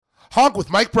Honk with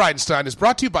Mike Bridenstine is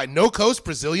brought to you by No Coast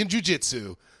Brazilian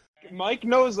Jiu-Jitsu. Mike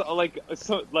knows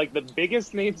the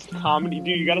biggest names in comedy.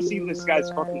 Dude, you gotta see this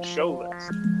guy's fucking show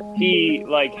list. He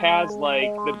has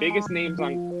the biggest names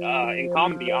on in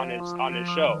comedy on his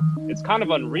show. It's kind of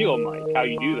unreal, Mike, how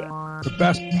you do that. The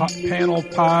best panel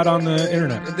pod on the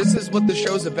internet. This is what the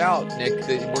show's about, Nick.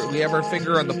 We have our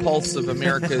finger on the pulse of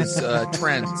America's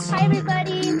trends. Hi,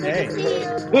 everybody. Hey. Good to see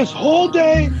you. This whole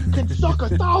day can suck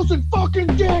 1,000 fucking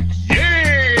dicks.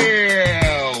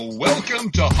 Yeah! Welcome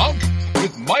to Hunk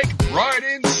with Mike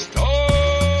Bridenstine.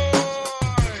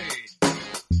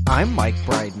 I'm Mike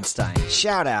Bridenstine.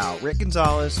 Shout out Rick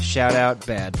Gonzalez. Shout out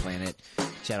Bad Planet.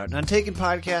 Shout out Untaken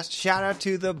Podcast. Shout out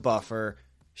to The Buffer.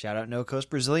 Shout out No Coast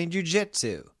Brazilian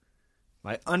Jiu-Jitsu.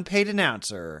 My unpaid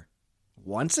announcer,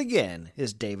 once again,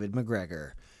 is David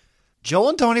McGregor. Joel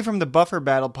and Tony from the Buffer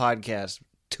Battle Podcast,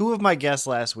 two of my guests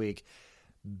last week,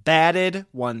 batted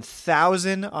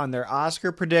 1,000 on their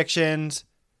Oscar predictions.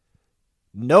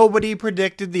 Nobody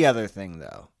predicted the other thing,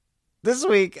 though. This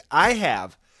week, I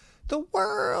have the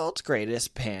world's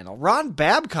greatest panel. Ron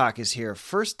Babcock is here.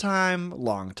 First time,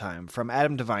 long time. From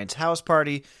Adam Devine's House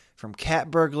Party, from Cat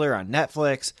Burglar on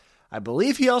Netflix. I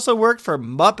believe he also worked for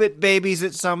Muppet Babies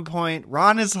at some point.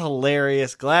 Ron is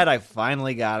hilarious. Glad I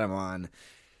finally got him on.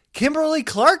 Kimberly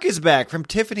Clark is back from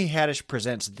Tiffany Haddish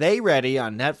Presents They Ready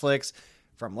on Netflix.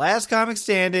 From Last Comic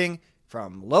Standing,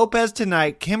 from Lopez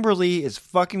Tonight, Kimberly is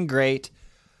fucking great.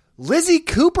 Lizzie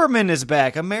Cooperman is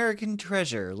back, American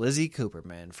Treasure. Lizzie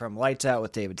Cooperman from Lights Out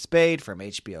with David Spade, from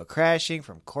HBO Crashing,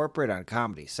 from Corporate on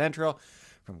Comedy Central,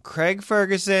 from Craig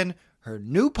Ferguson. Her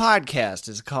new podcast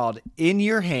is called In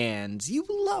Your Hands. You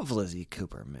love Lizzie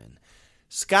Cooperman.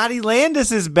 Scotty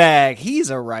Landis is back. He's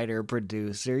a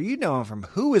writer-producer. You know him from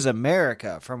Who is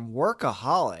America, from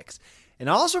Workaholics, and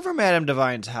also from Adam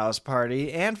Devine's House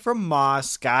Party, and from Moss,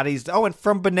 Scotty's... Oh, and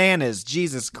from Bananas.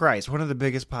 Jesus Christ, one of the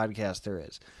biggest podcasts there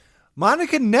is.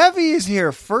 Monica Nevi is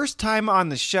here. First time on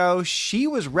the show. She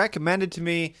was recommended to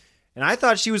me, and I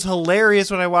thought she was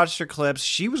hilarious when I watched her clips.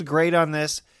 She was great on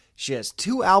this. She has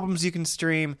 2 albums you can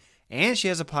stream, and she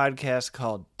has a podcast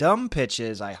called Dumb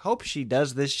Pitches. I hope she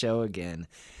does this show again.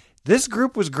 This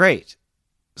group was great.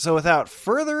 So without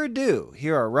further ado,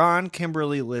 here are Ron,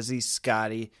 Kimberly, Lizzie,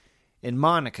 Scotty, and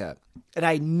Monica. And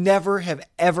I never have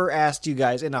ever asked you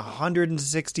guys in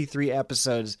 163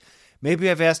 episodes.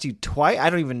 Maybe I've asked you twice. I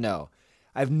don't even know.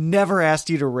 I've never asked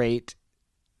you to rate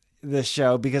the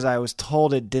show because I was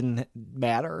told it didn't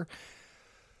matter.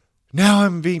 Now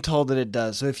I'm being told that it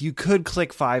does. So if you could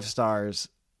click 5 stars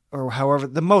or however,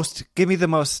 give me the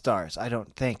most stars. I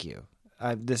don't, thank you.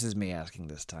 This is me asking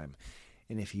this time.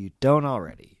 And if you don't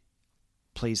already,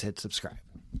 please hit subscribe.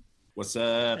 What's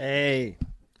up? Hey.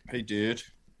 Hey, dude.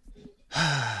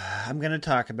 I'm going to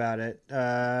talk about it.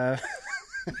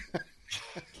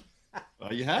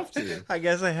 You have to. I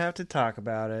guess I have to talk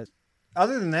about it.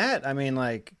 Other than that, I mean,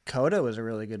 Coda was a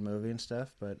really good movie and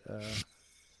stuff, but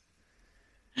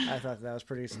I thought that was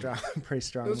pretty strong. Let's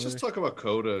movie. just talk about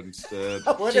Coda instead.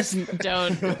 Just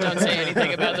don't say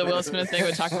anything about the Will Smith thing.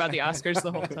 We'll talk about the Oscars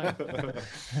the whole time.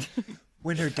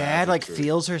 When her dad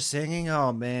feels her singing,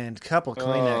 oh man, couple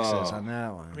Kleenexes on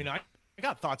that one. I mean, I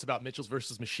got thoughts about Mitchell's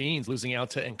versus Machines losing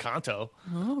out to Encanto.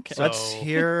 Oh, okay. So, let's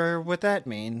hear what that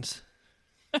means.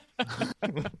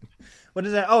 What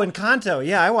is that? Oh, Encanto.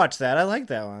 Yeah, I watched that. I like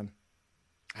that one.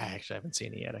 I actually haven't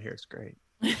seen it yet. I hear it's great.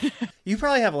 You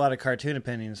probably have a lot of cartoon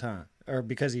opinions, huh? Or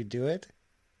because you do it?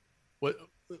 What?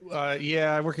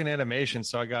 Yeah, I work in animation,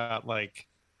 so I got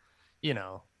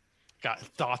got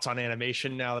thoughts on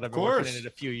animation now that I've been working in it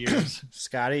a few years.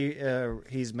 Scotty,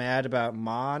 he's mad about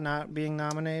Ma not being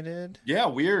nominated. Yeah,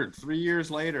 weird. 3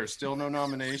 years later, still no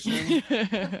nomination.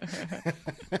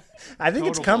 I think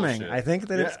it's coming. Bullshit. I think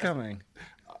that it's coming.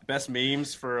 Best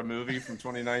memes for a movie from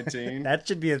 2019. That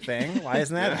should be a thing. Why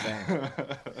isn't that a thing?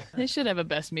 They should have a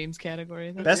best memes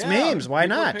category. Best memes. Why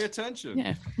not? Pay attention.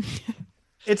 Yeah.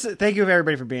 Thank you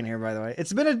everybody for being here, by the way.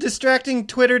 It's been a distracting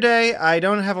Twitter day. I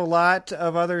don't have a lot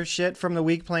of other shit from the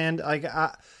week planned.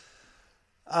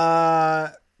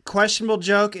 Questionable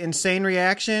joke, insane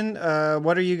reaction.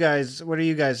 What are you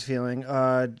guys feeling?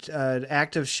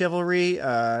 Act of chivalry,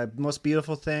 most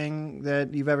beautiful thing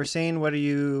that you've ever seen. What are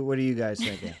you guys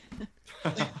thinking?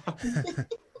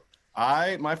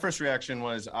 My first reaction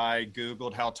was I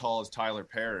Googled how tall is Tyler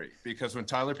Perry, because when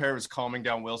Tyler Perry was calming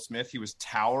down Will Smith, he was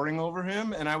towering over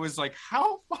him. And I was like,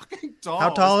 how fucking tall?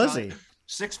 How tall is he?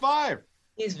 6'5".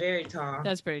 He's very tall.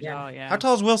 That's pretty tall, yeah. How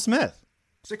tall is Will Smith?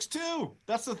 6'2".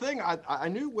 That's the thing. I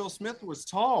knew Will Smith was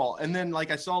tall. And then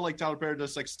I saw Tyler Perry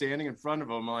just standing in front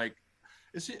of him.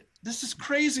 This is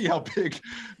crazy how big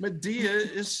Medea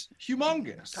is.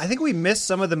 Humongous. I think we missed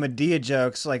some of the Medea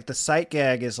jokes. Like the sight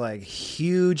gag is like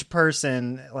huge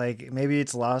person. Like maybe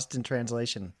it's lost in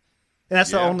translation. And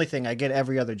that's the only thing. I get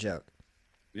every other joke.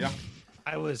 Yeah.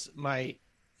 This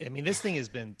thing has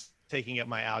been taking up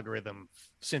my algorithm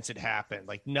since it happened.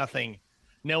 Like nothing,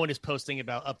 no one is posting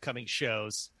about upcoming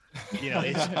shows.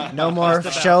 It's no more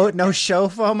show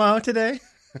FOMO today.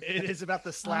 It is about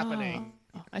the slappening.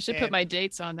 I should put my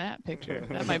dates on that picture.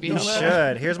 That might be You helpful.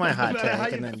 should. Here's my hot No matter take. how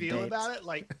and you then feel dates. about it,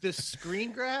 like the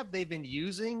screen grab they've been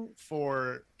using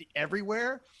for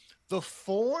everywhere, the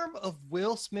form of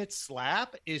Will Smith's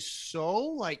slap is so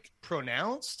like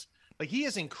pronounced. Like he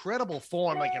has incredible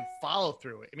form, like and follow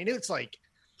through it. I mean, it's like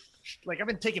I've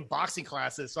been taking boxing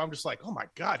classes, so I'm just like, oh my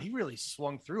god, he really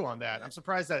swung through on that. I'm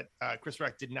surprised that Chris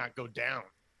Rock did not go down.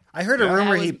 I heard a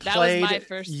rumor that was my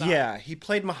first thought. Yeah, he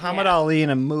played Muhammad Ali in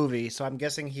a movie, so I'm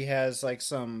guessing he has like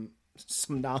some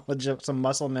knowledge of some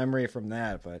muscle memory from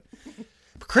that. But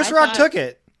Chris Rock took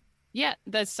it. Yeah,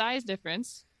 the size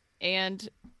difference and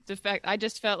the fact I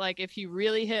just felt like if he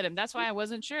really hit him, that's why I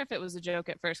wasn't sure if it was a joke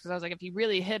at first, because I was like, if he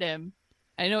really hit him,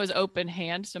 I know it was open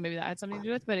hand, so maybe that had something to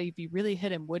do with it, but if he really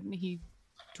hit him, wouldn't he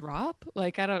drop?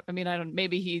 Like, I don't,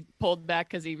 maybe he pulled back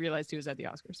because he realized he was at the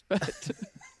Oscars, but.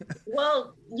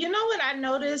 Well, you know what I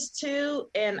noticed too,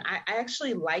 and I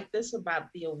actually like this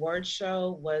about the award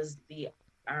show, was the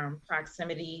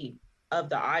proximity of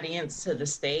the audience to the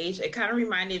stage. It kind of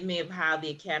reminded me of how the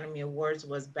Academy Awards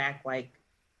was back like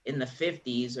in the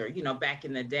 50s or, back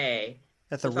in the day.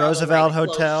 At the with all Roosevelt close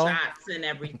Hotel. shots and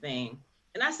everything.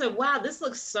 And I said, wow, this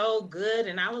looks so good.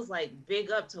 And I was like,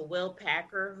 big up to Will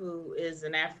Packer, who is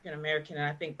an African-American and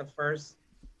I think the first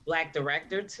Black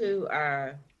director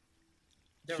to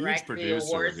direct the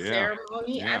awards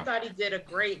ceremony. Yeah. I thought he did a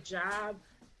great job.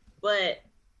 But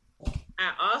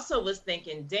I also was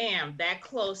thinking, damn, that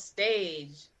close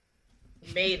stage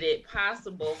made it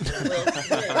possible for Will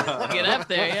Smith Get up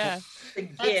there, yeah. to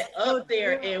get up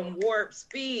there in warp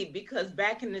speed, because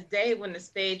back in the day when the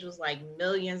stage was like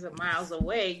millions of miles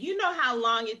away, you know how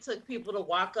long it took people to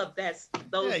walk up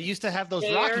those It used to have those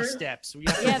stairs. rocky steps. We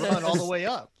have to run all the way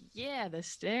up. Yeah, the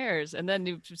stairs, and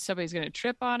then somebody's going to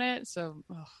trip on it. So,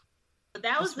 But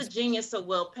that was the genius of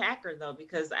Will Packer, though,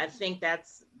 because I think that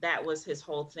was his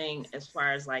whole thing as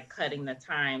far as like cutting the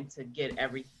time to get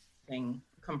everything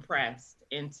compressed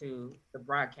into the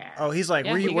broadcast. Oh, he's like,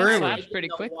 Yeah, where he you got were? slapped pretty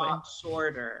quickly. Walk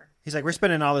shorter, He's like, we're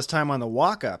spending all this time on the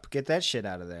walk up. Get that shit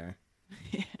out of there.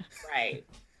 right?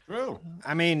 True.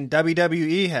 I mean,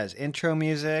 WWE has intro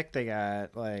music. They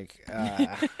got like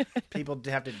people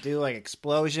have to do like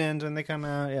explosions when they come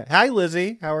out. Yeah. Hi,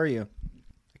 Lizzie. How are you?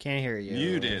 I can't hear you.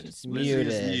 Muted. It's Lizzie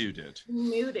is muted.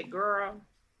 Muted, girl.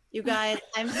 You guys,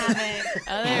 I'm having.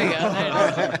 Oh, there you go.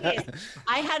 There it is.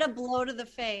 I had a blow to the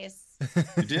face.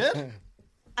 You did?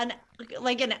 An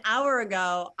hour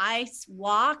ago, I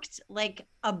walked like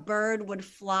a bird would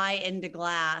fly into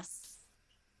glass.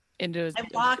 I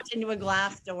walked into a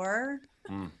glass door.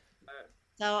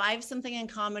 So I have something in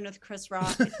common with Chris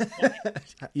Rock.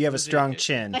 You have a strong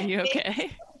chin. Are you okay?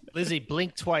 Lizzie,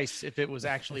 blink twice if it was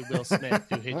actually Will Smith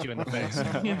who hit you in the face.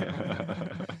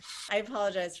 I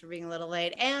apologize for being a little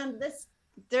late. And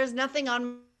there's nothing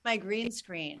on my green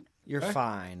screen. You're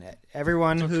fine.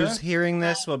 Everyone who's hearing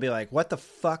this will be like, what the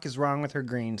fuck is wrong with her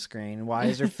green screen? Why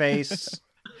is her face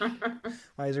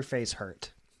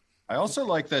hurt? I also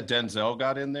like that Denzel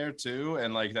got in there too,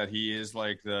 and like that he is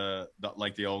like the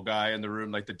old guy in the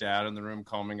room, like the dad in the room,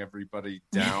 calming everybody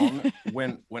down.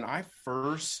 when I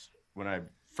first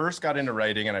got into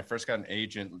writing and I first got an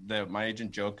agent, my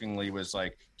agent jokingly was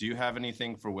like, "Do you have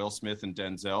anything for Will Smith and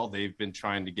Denzel? They've been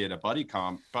trying to get a buddy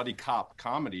cop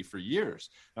comedy for years."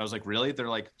 And I was like, "Really?" They're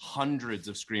like, hundreds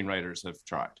of screenwriters have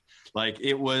tried. Like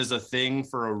it was a thing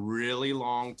for a really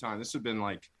long time. This would have been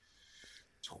like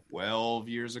 12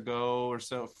 years ago or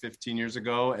so, 15 years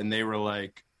ago. And they were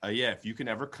like, yeah, if you can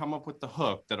ever come up with the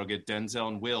hook that'll get Denzel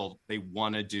and Will, they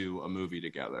want to do a movie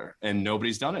together. And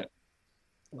nobody's done it.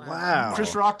 Wow.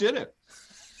 Chris Rock did it.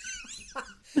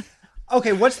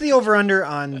 Okay, what's the over-under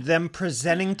on them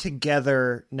presenting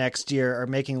together next year or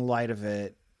making light of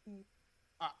it?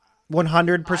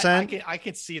 100%? I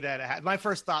could see that. My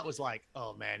first thought was like,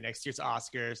 oh man, next year's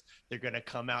Oscars, they're going to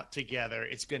come out together.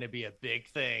 It's going to be a big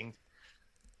thing.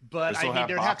 But I mean,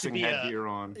 there'd have to be there'd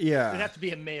have to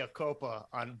be a mea culpa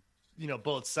on,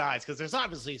 both sides, because there's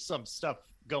obviously some stuff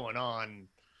going on.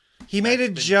 He made a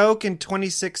joke in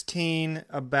 2016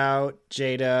 about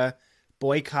Jada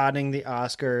boycotting the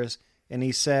Oscars, and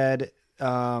he said,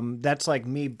 that's like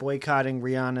me boycotting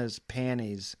Rihanna's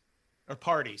panties. Or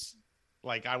parties.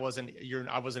 Like I wasn't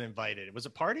invited. Was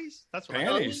it parties? That's what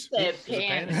Panties. He said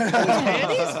panties.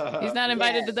 Panties? He's not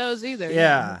invited to those either.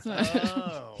 Yeah.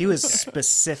 Oh, He was okay.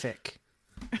 specific.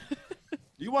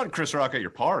 You want Chris Rock at your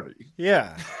party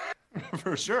Yeah.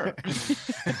 for sure.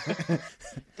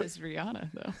 It's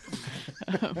Rihanna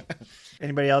though.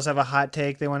 Anybody else have a hot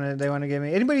take they want to give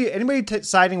me? Anybody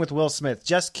siding with Will Smith?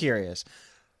 Just curious.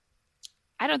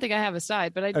 I don't think I have a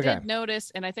side, but I Okay. did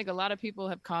notice, and I think a lot of people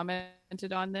have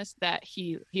commented on this, that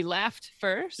he laughed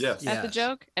first Yes. at the Yes.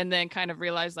 joke and then kind of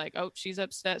realized like, oh, she's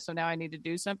upset, so now I need to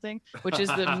do something, which is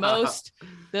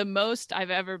the most I've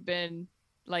ever been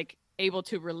like able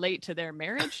to relate to their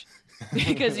marriage,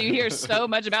 because you hear so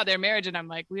much about their marriage and I'm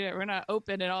like, we're not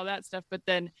open and all that stuff. But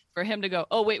then for him to go,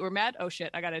 oh wait, we're mad. Oh shit,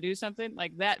 I got to do something.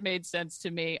 Like that made sense to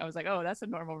me. I was like, oh, that's a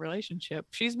normal relationship.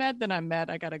 She's mad, then I'm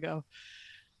mad. I got to go.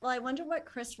 Well, I wonder what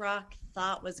Chris Rock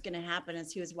thought was going to happen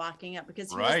as he was walking up,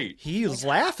 because he was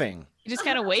laughing. He just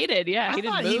kind of waited. Yeah, I he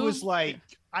didn't thought move. he was like,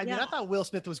 I Yeah. thought Will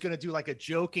Smith was going to do like a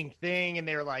joking thing, and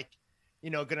they were like,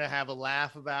 going to have a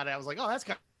laugh about it. I was like, oh, that's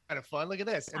kind of fun. Look at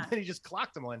this, and then he just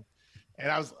clocked him one. And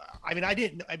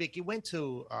it went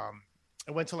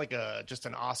to like just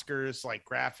an Oscars like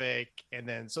graphic, and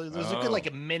then so there was a good like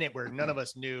a minute where none of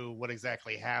us knew what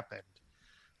exactly happened.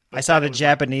 But I saw then the it was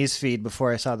Japanese feed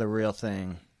before I saw the real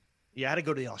thing. Yeah, I had to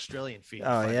go to the Australian feed. Oh, to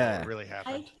find out yeah. what really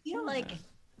happened.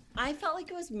 I felt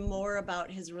like it was more about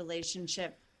his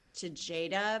relationship to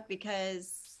Jada,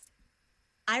 because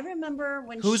I remember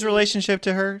when Whose relationship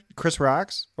to her? Chris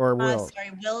Rock's or Will?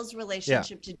 Will's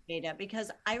relationship to Jada, because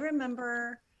I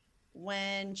remember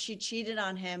when she cheated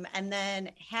on him and then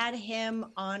had him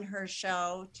on her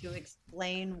show to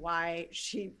explain why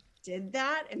she did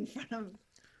that in front of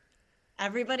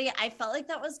everybody. I felt like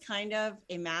that was kind of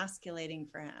emasculating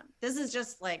for him. This is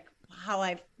just like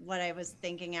what I was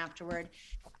thinking afterward.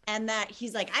 And that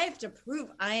he's like, I have to prove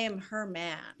I am her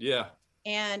man. Yeah.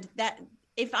 And that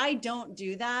if I don't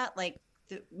do that, like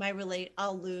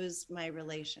I'll lose my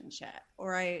relationship,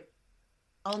 or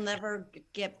I'll never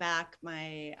get back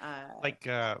my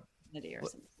identity or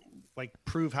something. Like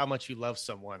prove how much you love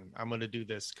someone. I'm going to do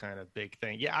this kind of big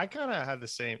thing. Yeah, I kind of had the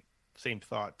same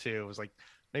thought too. It was like,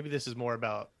 maybe this is more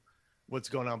about what's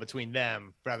going on between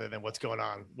them rather than what's going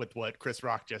on with what Chris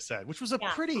Rock just said, which was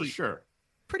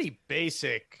pretty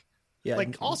basic. Yeah.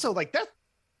 Like also like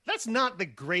that's not the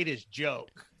greatest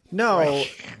joke. No, right?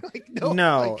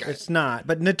 it's not.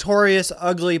 But notorious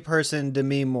ugly person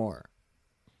Demi Moore.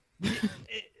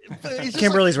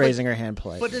 Kimberly's raising her hand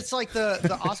polite. But it's like the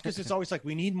Oscars. It's always like,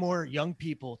 we need more young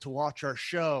people to watch our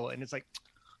show, and it's like,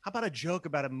 how about a joke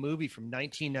about a movie from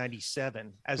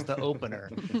 1997 as the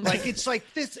opener? Like it's like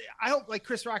this. I hope like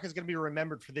Chris Rock is going to be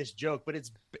remembered for this joke, but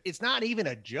it's not even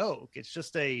a joke. It's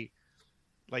just like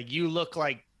you look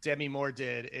like Demi Moore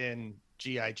did in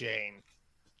G.I. Jane.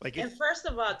 Like, and first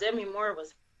of all, Demi Moore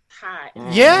was hot.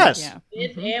 Yes.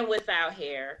 With and without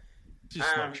hair. She's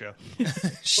a smoke show.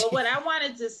 But what I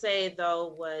wanted to say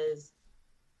though was,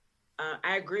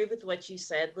 I agree with what you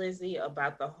said, Lizzie,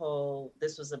 about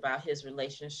this was about his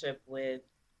relationship with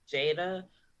Jada.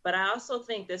 But I also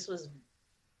think this was,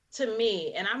 to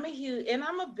me, and I'm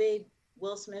a big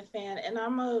Will Smith fan, and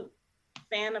I'm a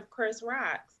fan of Chris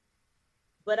Rock's.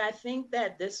 But I think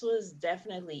that this was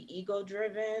definitely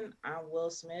ego-driven on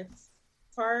Will Smith's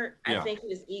part. Yeah. I think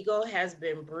his ego has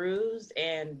been bruised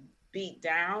and beat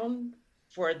down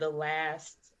for the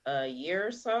last year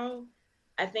or so.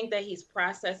 I think that he's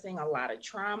processing a lot of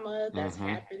trauma that's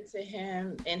happened to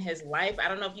him in his life. I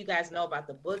don't know if you guys know about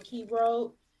the book he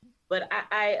wrote, but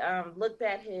I looked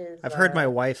at his... I've heard my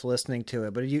wife listening to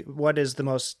it, but what is the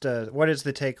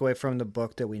takeaway from the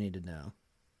book that we need to know?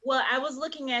 Well, I was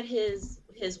looking at his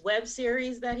web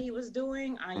series that he was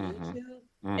doing on YouTube,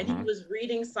 and he was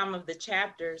reading some of the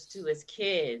chapters to his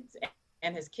kids,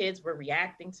 and his kids were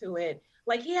reacting to it.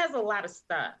 Like, he has a lot of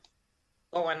stuff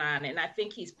going on, and I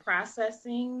think he's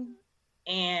processing.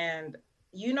 And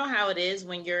you know how it is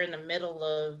when you're in the middle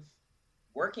of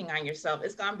working on yourself.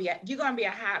 You're gonna be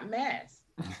a hot mess.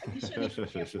 Like, you shouldn't even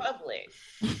be in public.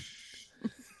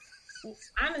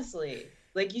 Honestly,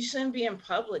 like, you shouldn't be in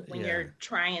public when you're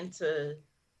trying to,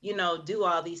 do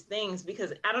all these things,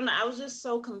 because I don't know. I was just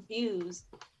so confused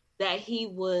that he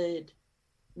would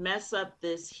mess up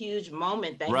this huge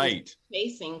moment that he's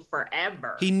facing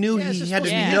forever. He knew he had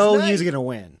to know he was going to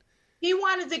win. He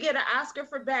wanted to get an Oscar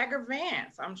for Bagger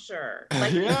Vance, I'm sure.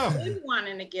 Like, he's been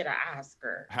wanting to get an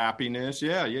Oscar. Happiness.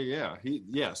 Yeah.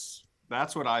 Yes.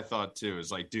 That's what I thought too.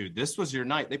 Is like, dude, this was your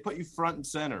night. They put you front and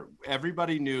center.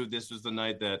 Everybody knew this was the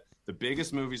night that the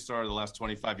biggest movie star of the last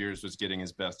 25 years was getting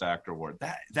his Best Actor award.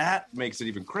 That makes it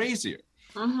even crazier.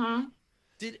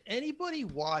 Did anybody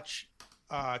watch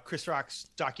Chris Rock's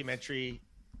documentary,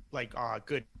 like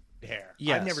Good Hair?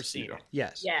 Yes. I've never seen it.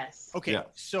 Yes. Yes. Okay,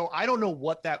 so I don't know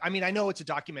what that. I mean, I know it's a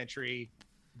documentary,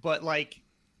 but like,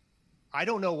 I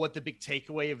don't know what the big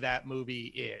takeaway of that movie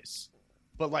is.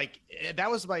 But like, that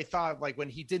was my thought. Like when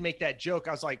he did make that joke,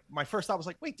 I was like, my first thought was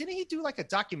like, wait, didn't he do like a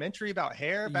documentary about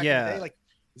hair back in the day? Like,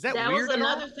 is that weird? That was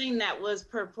another thing that was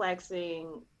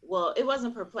perplexing. Well, it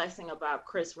wasn't perplexing about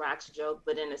Chris Rock's joke,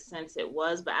 but in a sense it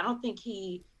was. But I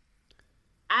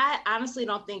honestly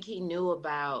don't think he knew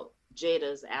about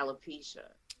Jada's alopecia.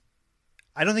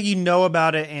 I don't think you know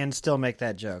about it and still make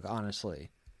that joke,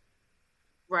 honestly.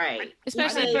 Right.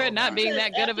 Especially for it not being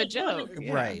that good of a joke.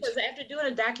 Right. Because after doing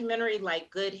a documentary like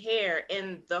Good Hair,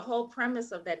 and the whole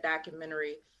premise of that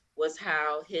documentary was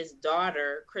how his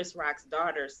daughter, Chris Rock's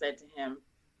daughter, said to him,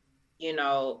 you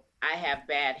know, I have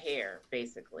bad hair,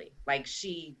 basically. Like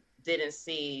she didn't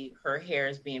see her hair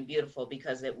as being beautiful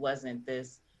because it wasn't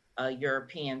this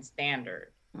European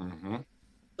standard. Mm-hmm.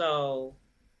 So,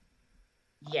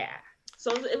 yeah.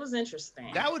 So it was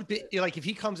interesting. That would be like if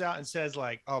he comes out and says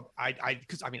like, "Oh,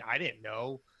 because I mean, I don't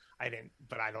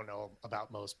know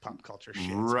about most pop culture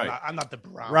shit. Right. So I'm not the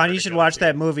barometer Ron, you to should go watch to.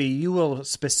 that movie. You will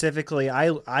specifically.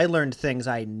 I learned things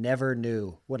I never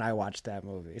knew when I watched that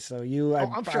movie. So you,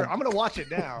 I'm sure I'm going to watch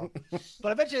it now.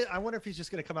 But I bet you, I wonder if he's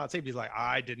just going to come out and say, he's like,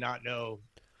 I did not know,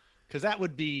 because that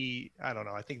would be, I don't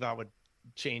know. I think that would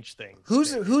change things.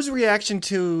 Whose reaction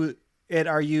to it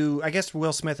are you? I guess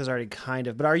Will Smith is already kind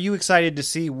of, but are you excited to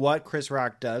see what Chris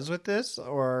Rock does with this,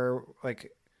 or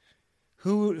like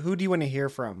who do you want to hear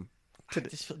from?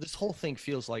 This whole thing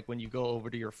feels like when you go over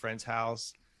to your friend's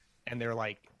house and they're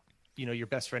like, you know, your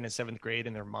best friend in 7th grade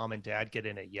and their mom and dad get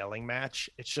in a yelling match.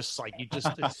 It's just like, it's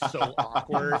so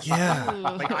awkward. Yeah.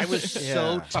 Like I was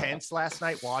so tense last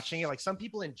night watching it. Like some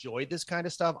people enjoyed this kind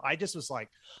of stuff. I just was like,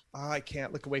 oh, I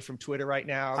can't look away from Twitter right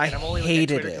now. And I'm only looking at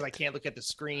Twitter because I can't look at the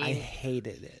screen. I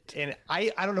hated it. And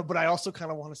I don't know, but I also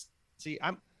kind of want to see,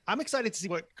 I'm excited to see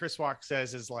what Chris Rock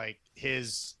says is like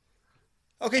his.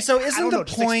 Okay, so isn't the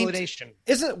point?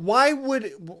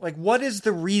 What is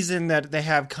the reason that they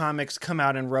have comics come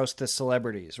out and roast the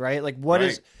celebrities, right? Like, what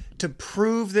is to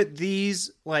prove that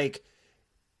these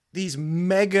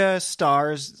mega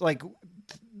stars, like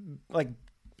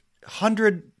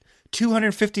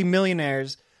 250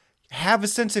 millionaires, have a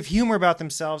sense of humor about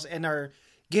themselves and are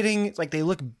getting like they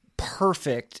look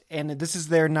perfect, and this is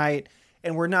their night,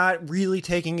 and we're not really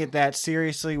taking it that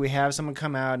seriously. We have someone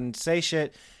come out and say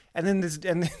shit. And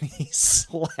then he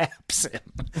slaps him.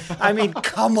 I mean,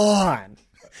 come on.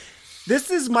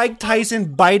 This is Mike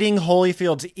Tyson biting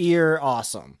Holyfield's ear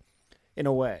awesome, in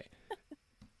a way.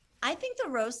 I think the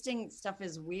roasting stuff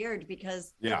is weird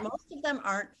because most of them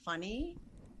aren't funny.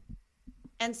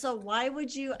 And so why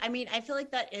would you, I mean, I feel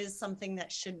like that is something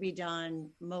that should be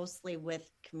done mostly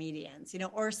with comedians, you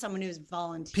know, or someone who's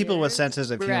volunteered. People with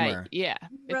senses of humor. Right, yeah.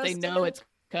 If they know it's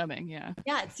coming, yeah.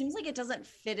 Yeah, it seems like it doesn't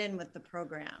fit in with the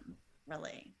program,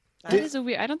 really. That is a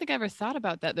weird. I don't think I ever thought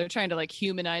about that. They're trying to like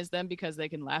humanize them because they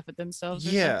can laugh at themselves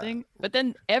or something. But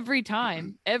then every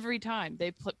time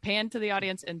they pan to the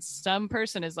audience and some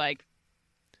person is like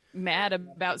mad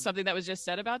about something that was just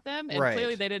said about them, and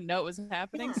clearly they didn't know it was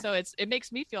happening. So it makes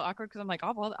me feel awkward because I'm like,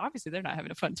 oh well, obviously they're not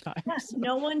having a fun time. So.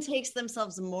 No one takes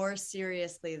themselves more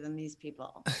seriously than these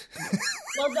people.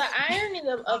 Well, the irony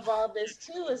of all this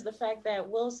too is the fact that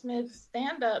Will Smith's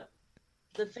stand-up,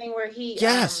 the thing where he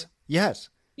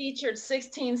featured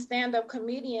 16 stand-up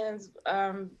comedians,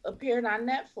 appeared on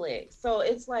Netflix. So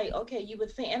it's like, okay, you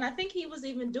would think, and I think he was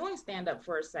even doing stand-up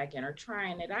for a second or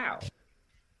trying it out.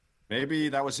 Maybe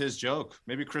that was his joke.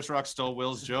 Maybe Chris Rock stole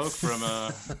Will's joke from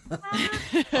a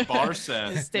bar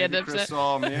set. Stand-up Chris set.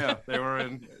 saw him. Yeah, they were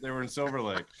in Silver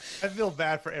Lake. I feel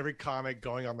bad for every comic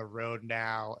going on the road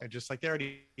now, and just like they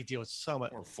already deal with so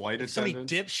much, or flight so many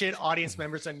attendants. dipshit audience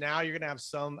members, and now you're gonna have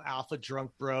some alpha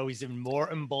drunk bro. He's even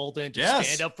more emboldened to Yes.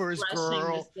 stand up for his Rushing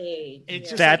girl. the stage. It's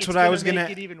just That's like, what I it's was make gonna-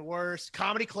 it even worse.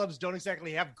 Comedy clubs don't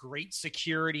exactly have great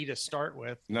security to start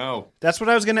with. No, That's what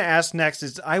I was going to ask next.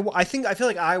 Is I feel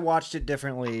like I watched it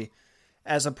differently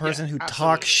as a person who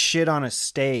talks shit on a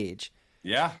stage.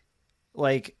 yeah,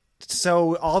 Like,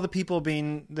 so all the people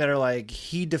that are like,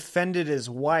 he defended his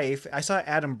wife. I saw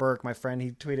Adam Burke, my friend,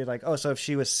 he tweeted like, oh, so if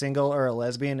she was single or a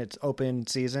lesbian, it's open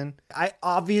season. I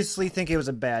obviously think it was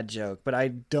a bad joke, but I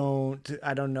don't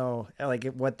know like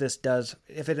what this does.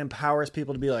 If it empowers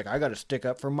people to be like, I got to stick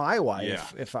up for my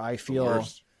wife if I feel.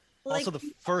 Also,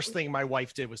 the first thing my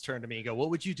wife did was turn to me and go, what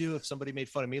would you do if somebody made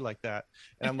fun of me like that?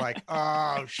 And I'm like,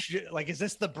 oh, shit. Like, is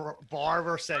this the bar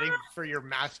we're setting for your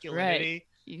masculinity? Right.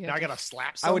 Now I gotta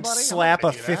slap I somebody. would slap a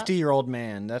I'm not gonna do that. 50-year-old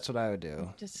man. That's what I would do.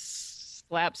 Just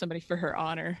slap somebody for her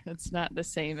honor. That's not the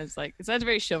same as like. That's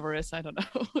very chivalrous. I don't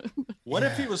know. What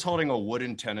if he was holding a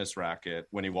wooden tennis racket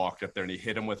when he walked up there and he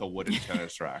hit him with a wooden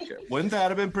tennis racket? Wouldn't that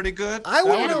have been pretty good? I That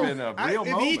would would have know. been a real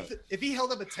moment. If he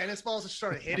held up a tennis ball and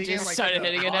started hitting Just him, like started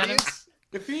hitting it at him.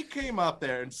 If he came up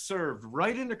there and served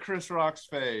right into Chris Rock's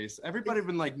face, everybody would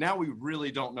been like, now we really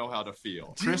don't know how to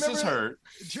feel. Do you Chris is remember- hurt.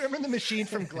 Do you remember the machine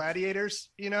from Gladiators?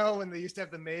 You know, when they used to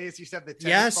have the maze, used to have the tennis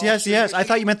Yes, ball yes, shooting yes. I machine?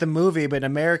 thought you meant the movie, but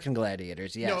American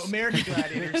Gladiators. Yes. No, American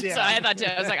Gladiators. Yeah. So I thought too.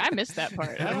 I was like, I missed that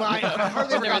part. I don't Well, I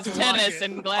hardly know. There ever was got to watch tennis it.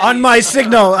 and gladiators. On my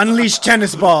signal, unleash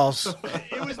tennis balls.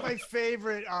 It was my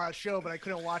favorite show, but I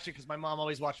couldn't watch it because my mom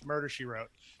always watched Murder, She Wrote.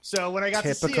 So when I got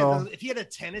Typical. to see it, if he had a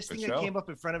tennis Good thing show. that came up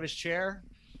in front of his chair,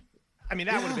 I mean,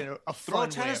 that would have been a Throw fun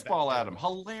a tennis way of ball at him.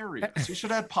 Hilarious. He should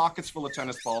have had pockets full of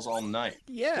tennis balls all night.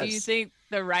 Yes. Do you think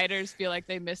the writers feel like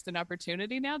they missed an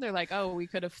opportunity now? They're like, oh, we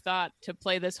could have thought to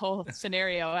play this whole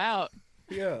scenario out.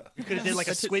 Yeah. You could have did like a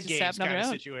But it's Squid just Games happened on kind of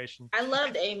their own. situation. I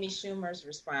loved Amy Schumer's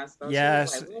response though. She was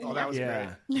Yes. like, Oh, that was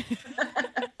Yeah. great.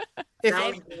 If That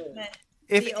was good.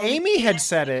 if The only Amy had thing-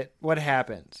 said it, what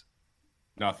happens?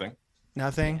 Nothing.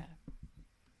 Nothing.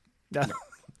 No.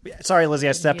 Sorry, Lizzie.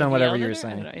 I stepped on whatever you were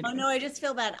saying. Oh no, I just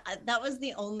feel bad. That was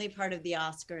the only part of the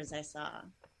Oscars I saw.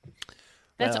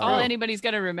 That's Well, all anybody's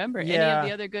gonna remember. Any Yeah. of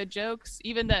the other good jokes,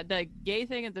 even the gay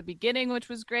thing at the beginning, which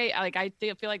was great. I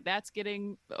feel like that's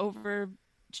getting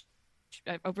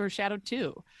overshadowed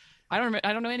too. I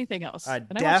don't know anything else. A And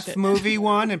I watched deaf it. movie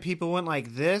one, and people went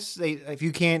like this. If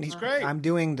you can't, It's great. I'm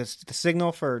doing the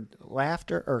signal for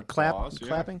laughter or Applause, yeah.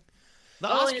 clapping. The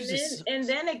Oh, Oscars and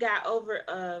then it got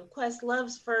over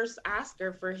Questlove's first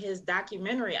Oscar for his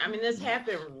documentary. I mean, this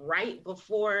happened right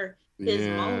before his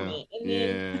moment. And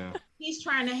then he's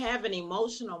trying to have an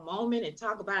emotional moment and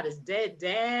talk about his dead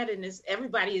dad, and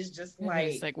everybody is just And like,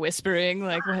 he's like whispering,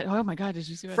 like, what? Oh my god, did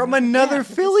you see what From happened? another Yeah.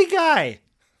 Philly guy.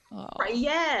 Oh.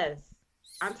 yes.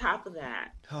 On top of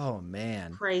that, Oh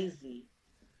man. crazy.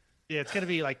 Yeah, it's gonna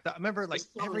be like I remember like It's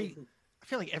totally- I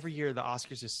feel like every year the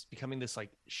Oscars is becoming this like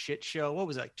shit show. What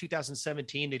was it, like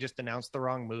 2017? They just announced the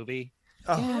wrong movie.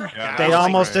 Oh, Yeah. Yeah, they that was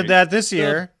almost great. did that this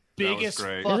year. That was Biggest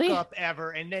great. fuck Really? up ever.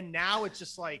 And then now it's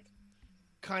just like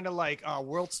kind of like a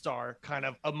World Star kind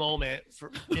of a moment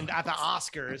at the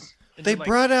Oscars. And They then, like,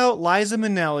 brought out Liza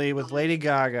Minnelli with Lady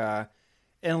Gaga,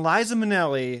 and Liza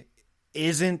Minnelli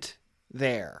isn't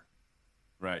there.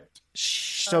 Right.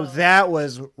 So that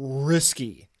was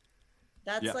risky.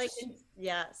 That's Yes. like,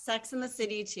 Sex in the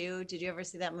City too. Did you ever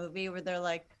see that movie where they're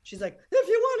like, she's like, if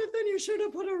you want it, then you should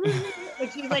have put a ring.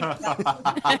 Like she's like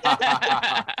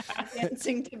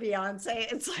dancing to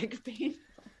Beyonce. It's like painful.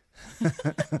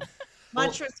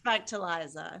 Much respect to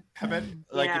Liza.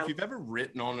 If you've ever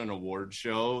written on an award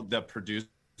show, the producers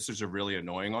are really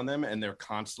annoying on them, and they're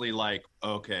constantly like,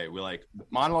 okay, we like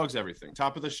monologues, everything.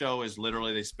 Top of the show is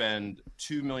literally they spend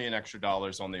 $2 million extra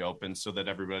on the open so that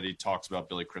everybody talks about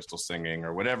Billy Crystal singing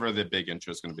or whatever the big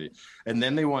intro is going to be. And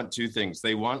then they want two things.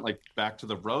 They want, like, back to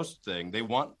the roast thing. They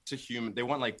want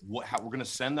like how we're going to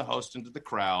send the host into the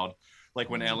crowd, like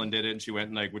when Ellen did it and she went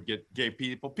and like would get gay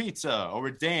people pizza or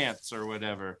would dance or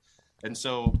whatever. And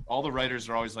so all the writers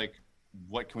are always like,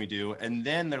 what can we do? And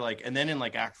then they're like, and then in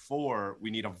like Act 4, we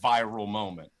need a viral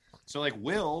moment. So like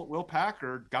Will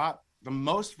Packard got the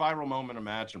most viral moment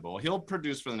imaginable. He'll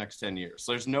produce for the next 10 years.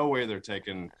 So there's no way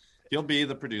he'll be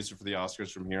the producer for the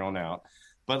Oscars from here on out.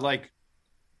 But like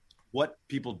what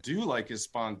people do like is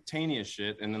spontaneous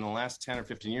shit. And in the last 10 or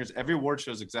 15 years, every award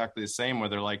show is exactly the same, where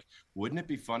they're like, wouldn't it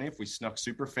be funny if we snuck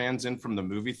super fans in from the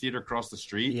movie theater across the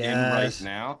street in right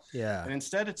now? Yeah. And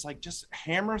instead it's like, just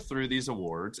hammer through these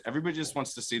awards. Everybody just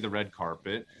wants to see the red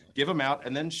carpet, give them out,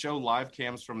 and then show live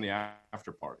cams from the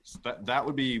after parties. That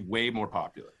would be way more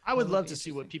popular. I would love to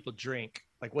see what people drink.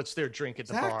 Like, what's their drink at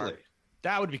the bar?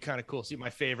 That would be kind of cool. See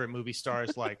my favorite movie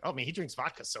stars like, oh, I mean, he drinks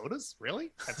vodka sodas?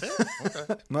 Really? That's it?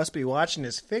 Okay. Must be watching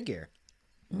his figure.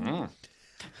 Mm.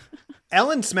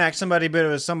 Ellen smacked somebody, but it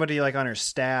was somebody like on her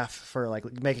staff for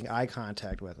like making eye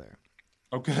contact with her.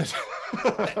 Oh, good.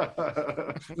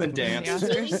 Then dance.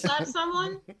 Did you slap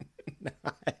someone?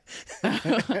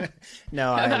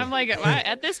 No, I'm like,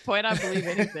 at this point, I believe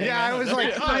anything. Yeah, I was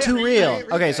like, oh, too yeah, real.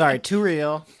 right. Okay, sorry, too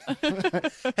real.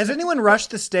 Has anyone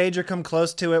rushed the stage or come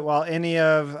close to it while any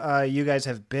of you guys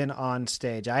have been on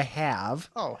stage? I have.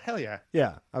 Oh, hell yeah.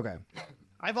 Yeah. Okay.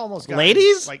 I've almost got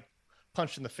Ladies? like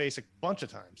punched in the face a bunch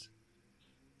of times.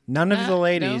 None of the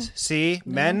ladies. no. See,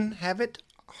 men have it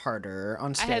harder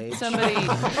on I stage.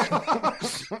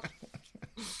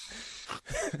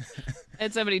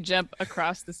 had somebody jump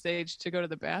across the stage to go to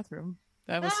the bathroom.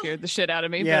 That was scared the shit out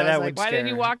of me. Yeah, but I that was would like, why didn't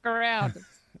you scare. walk around?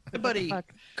 My buddy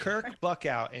Kirk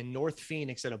Buckout in North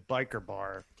Phoenix at a biker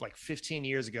bar like 15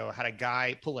 years ago had a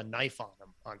guy pull a knife on him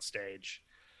on stage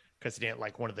because he didn't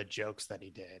like one of the jokes that he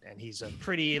did. And he's a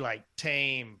pretty like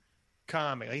tame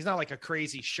comic. He's not like a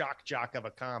crazy shock jock of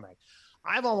a comic.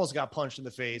 I've almost got punched in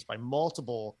the face by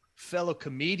multiple fellow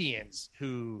comedians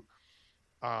who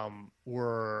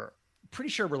were pretty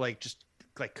sure were like just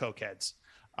like cokeheads.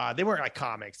 They weren't like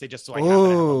comics. They just like happened to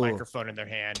have a microphone in their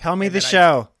hand. Tell me the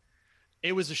show.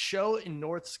 It was a show in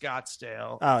North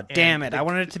Scottsdale. Oh, damn it. I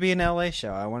wanted it to be an LA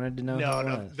show. I wanted to know.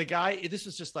 No. The guy, this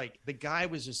was just like, the guy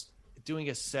was just doing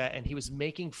a set and he was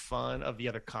making fun of the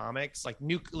other comics, like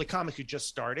comics who just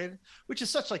started, which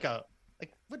is such like a,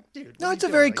 like, what, dude? No, what it's a are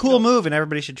you very doing? cool move and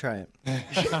everybody should try it.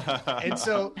 And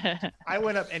so I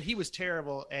went up and he was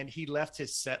terrible and he left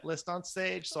his set list on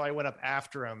stage. So I went up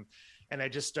after him and I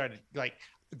just started like,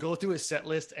 go through his set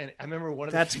list, and I remember one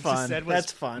of the things he said was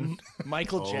That's fun.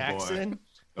 Michael Jackson,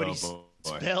 but he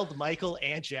spelled Michael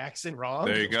and Jackson wrong.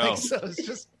 There you go. Like, so it's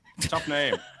just tough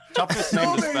name. Toughest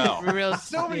name to spell.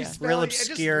 So many real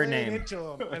obscure name. Into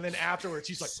him. And then afterwards,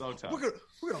 he's like, so tough. We're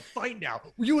gonna fight now.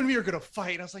 You and me are gonna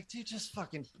fight. And I was like, dude, just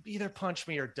fucking either punch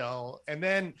me or don't. And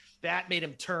then that made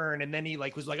him turn. And then he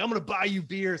like was like, I'm gonna buy you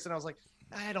beers. And I was like,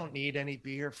 I don't need any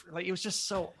beer. Like it was just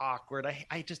so awkward.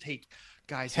 I just hate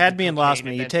guys. Had me and lost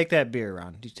me. You take that beer,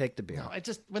 Ron. You take the beer. No, I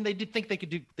just when they did think they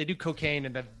do cocaine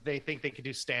and then they think they could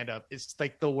do stand up. It's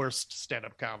like the worst stand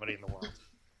up comedy in the world.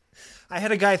 I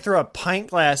had a guy throw a pint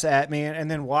glass at me and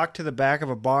then walk to the back of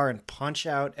a bar and punch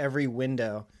out every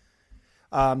window.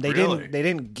 They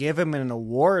didn't give him an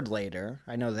award later.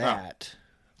 I know that.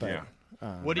 But,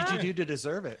 what did you do to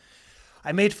deserve it?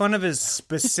 I made fun of his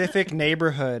specific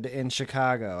neighborhood in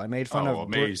Chicago. I made fun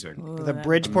of the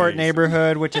Bridgeport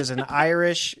neighborhood, which is an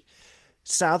Irish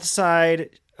South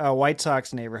Side White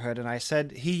Sox neighborhood. And I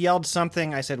said, he yelled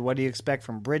something. I said, what do you expect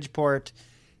from Bridgeport?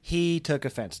 He took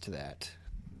offense to that.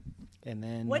 And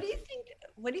then what do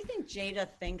you think Jada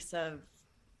thinks of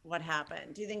what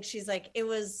happened? Do you think she's like, it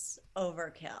was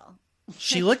overkill?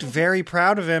 She looked very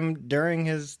proud of him during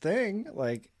his thing.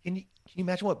 Like, Can you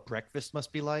imagine what breakfast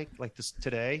must be like this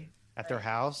today at their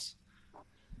house?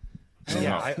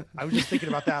 Yeah, I was just thinking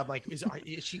about that. I'm like, is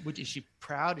she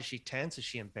proud? Is she tense? Is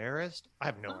she embarrassed? I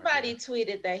have no idea. Somebody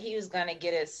tweeted that he was gonna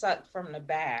get it sucked from the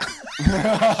back.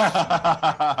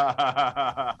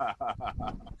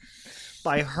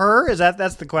 By her?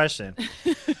 That's the question.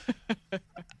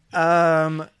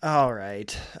 All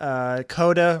right.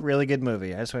 Coda, really good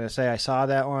movie. I just want to say I saw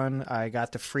that one. I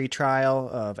got the free trial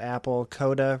of Apple.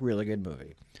 Coda, really good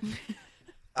movie.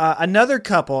 Another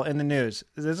couple in the news.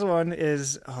 This one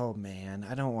is, oh man,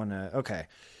 I don't want to. Okay.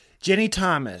 Ginny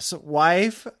Thomas,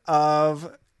 wife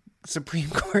of Supreme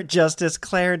Court Justice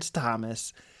Clarence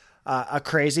Thomas, a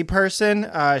crazy person.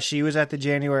 She was at the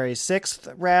January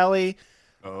 6th rally.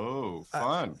 Oh,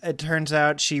 fun. It turns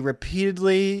out she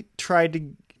repeatedly tried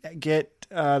to get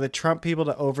the Trump people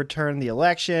to overturn the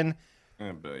election.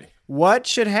 Oh, boy. What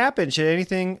should happen? Should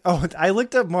anything... Oh, I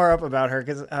looked up more up about her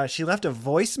because she left a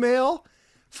voicemail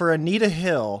for Anita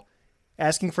Hill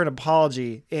asking for an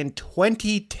apology in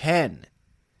 2010.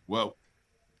 Whoa.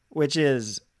 Which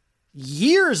is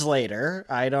years later.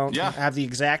 I don't have the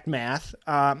exact math.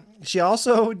 She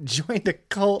also joined a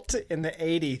cult in the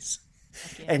 80s.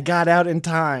 And got out in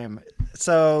time.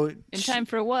 So in time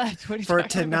for what? What are you for talking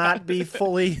to about? not be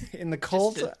fully in the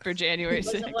cult for January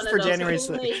 6th. For January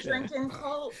 6th. Drinking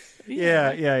cults.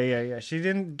 Yeah. She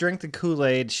didn't drink the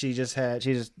Kool-Aid.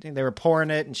 They were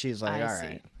pouring it, and she's like, all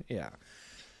right, yeah.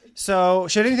 So,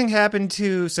 should anything happen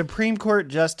to Supreme Court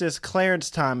Justice Clarence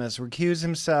Thomas, recuse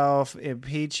himself,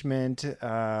 impeachment?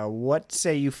 What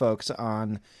say you folks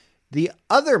on the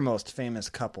other most famous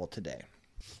couple today?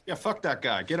 Yeah, fuck that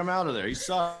guy. Get him out of there. He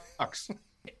sucks.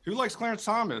 Who likes Clarence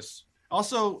Thomas?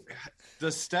 Also,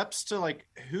 the steps to like,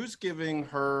 who's giving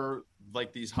her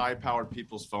like these high-powered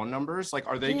people's phone numbers? Like,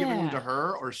 are they giving them to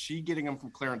her, or is she getting them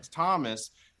from Clarence Thomas?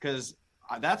 Because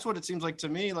that's what it seems like to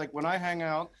me. Like when I hang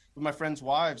out with my friends'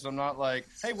 wives, I'm not like,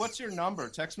 hey, what's your number?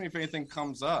 Text me if anything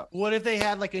comes up. What if they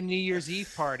had like a New Year's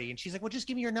Eve party and she's like, well, just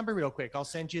give me your number real quick. I'll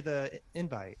send you the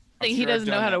invite. He doesn't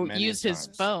know how to use his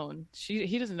phone.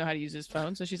 He doesn't know how to use his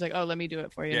phone, so she's like, "Oh, let me do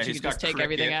it for you." And she can just take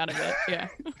everything out of it. Yeah,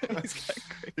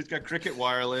 he's got Cricket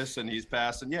Wireless, and he's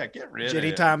passing. Yeah, get rid of it.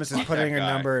 Ginny Thomas is putting her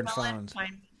number in phones.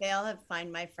 They all have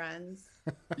Find My Friends.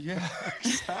 Yeah,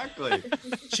 exactly.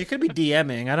 She could be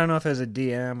DMing. I don't know if it was a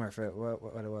DM or if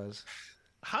what it was.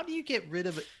 How do you get rid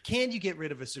of it? Can you get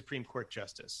rid of a Supreme Court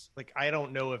justice? Like, I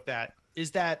don't know if that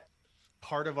is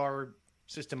part of our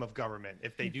system of government.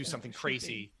 If they do something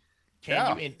crazy,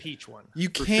 Can you impeach one? You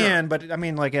can, but I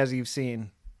mean, like as you've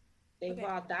seen, They've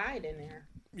all died in there.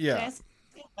 yeah. Can I ask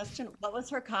you a question? What was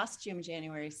her costume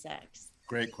January 6th?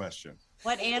 Great question.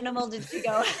 What animal did she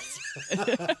go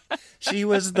as? She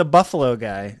was the buffalo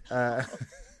guy.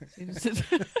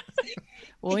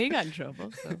 Well, he got in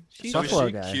trouble. So she's So Buffalo is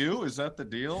she guy. Q? Is that the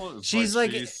deal? It's She's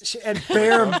she's-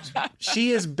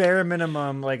 she is bare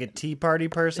minimum like a Tea Party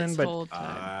person, this but whole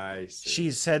time. I see.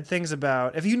 she's said things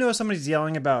about if you know somebody's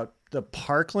yelling about the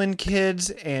Parkland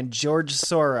kids and George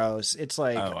Soros, it's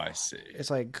like Oh, I see. it's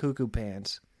like cuckoo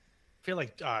pants. I feel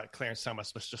like Clarence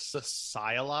Thomas must just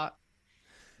sigh a lot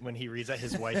when he reads that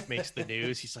his wife makes the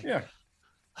news. He's like, Yeah.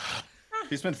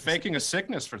 He's been faking a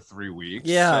sickness for 3 weeks.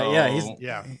 Yeah, so- yeah,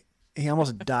 yeah. He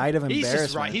almost died of He's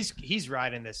embarrassment. just right. He's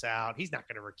riding this out. He's not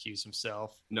going to recuse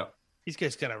himself. No. He's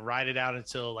just going to ride it out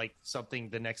until like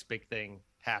the next big thing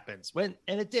happens. And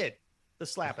it did, the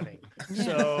slapping.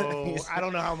 So I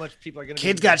don't know how much people are going to.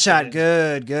 Kids got shot.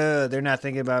 Good. They're not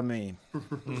thinking about me.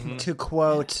 To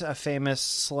quote a famous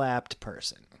slapped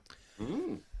person.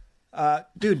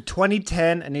 Dude,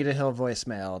 2010 Anita Hill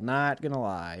voicemail. Not gonna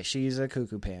lie, she's a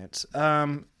cuckoo pants.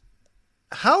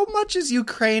 How much is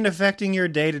Ukraine affecting your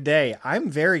day to day? I'm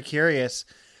very curious.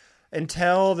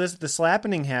 Until the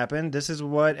slapping happened, this is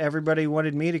what everybody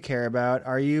wanted me to care about.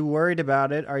 Are you worried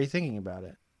about it? Are you thinking about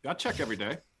it? I check every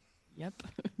day. Yep.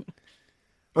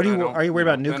 What But are I you? don't- Are you worried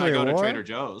about then nuclear I go to war? Trader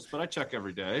Joe's, but I check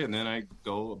every day, and then I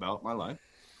go about my life.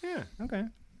 Yeah. Okay.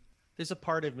 There's a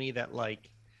part of me that like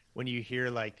when you hear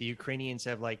like the Ukrainians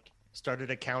have like started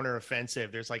a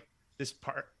counteroffensive, there's like this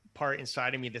part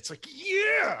inside of me that's like,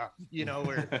 yeah,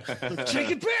 where like,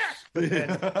 take it back. But then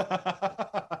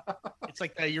it's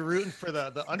like you're rooting for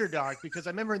the underdog because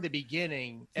I remember in the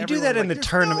beginning, You do that everyone in was the like,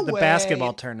 tournament, "There's the no basketball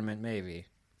way." tournament, maybe.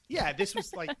 Yeah, this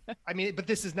was like, but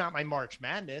this is not my March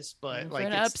Madness, but For like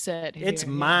an it's upset. It's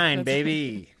here. mine, Yeah.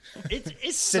 baby.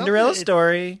 it's Cinderella something-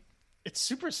 story. It's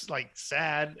super like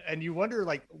sad, and you wonder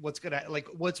like what's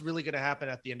really gonna happen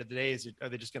at the end of the day. Are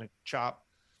they just gonna chop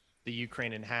the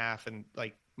Ukraine in half, and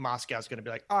like Moscow's gonna be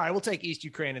like, all right, we'll take East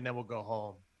Ukraine and then we'll go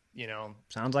home,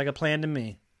 Sounds like a plan to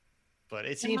me. But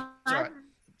it seems.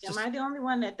 Am I the only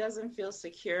one that doesn't feel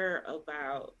secure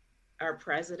about our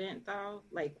president though?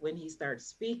 Like when he starts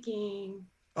speaking.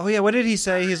 Oh yeah, what did he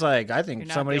say? He's like, I think You're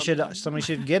not somebody the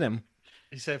should get him.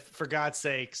 He said, for God's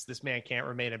sakes, this man can't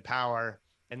remain in power.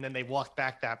 And then they walked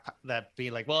back that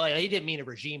being like, well, he didn't mean a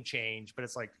regime change, but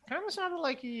it's like kind of sounded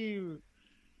like he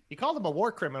called him a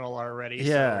war criminal already.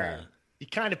 Yeah. So you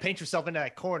kind of paint yourself into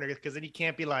that corner because then you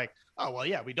can't be like, oh well,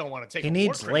 yeah, we don't want to take. He a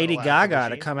needs war Lady criminal out of the Gaga to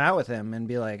regime. come out with him and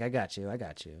be like, I got you.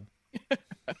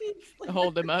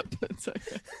 Hold him up. It's like-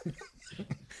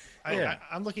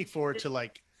 I'm looking forward to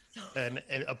like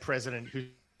a president who's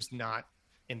not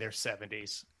in their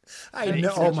 70s. I Thanks,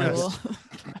 know. Oh my Angela. God.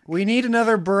 We need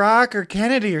another Barack or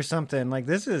Kennedy or something. Like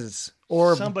this is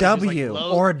or Somebody who's, like, W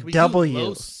low- or can we do W.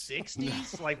 low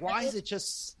 60s. Like, why is it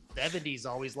just 70s?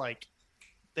 Always like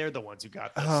they're the ones who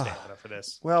got the stamina for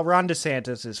this. Well, Ron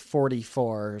DeSantis is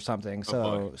 44 or something.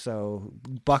 So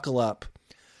buckle up.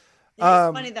 It's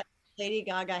funny that Lady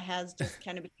Gaga has just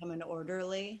kind of become an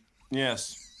orderly.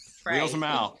 Yes. Right. Wheels them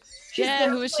out. Yeah,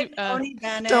 who was she? Tony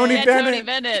Bennett. Tony Yeah, Bennett. Tony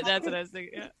Bennett. That's what I was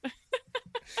thinking. Yeah.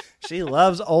 She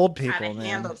loves old How people, to man.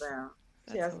 handle them.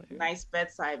 She has a nice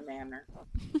bedside manner.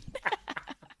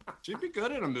 She'd be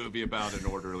good in a movie about an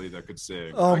orderly that could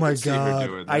sing. Oh I my could see her God.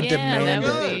 doing I that. demand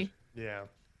that would it. be. Yeah.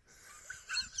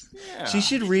 Yeah. She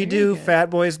should redo Fat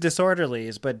Boys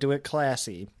Disorderlies, but do it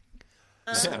classy.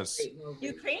 Yes. Great movie.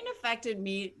 Ukraine affected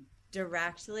me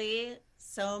directly.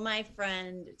 So my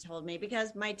friend told me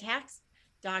because my tax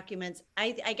documents,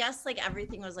 I guess like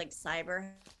everything was like cyber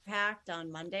hacked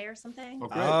on Monday or something. Oh,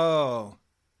 great. Oh,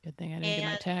 Good thing I didn't do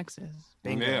my And- taxes.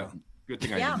 bingo. Yeah. Good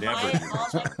thing Yeah, I never my, did. all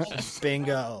my,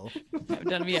 Bingo. Haven't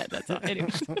done them yet. That's all. Anyway.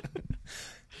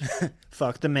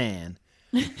 Fuck the man.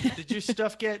 Did your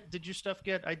stuff get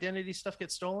identity stuff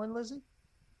get stolen, Lizzie?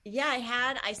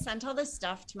 yeah, I sent all this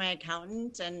stuff to my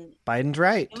accountant and Biden's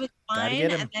right. it was Gotta fine.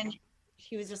 get him. And then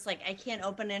he was just like, I can't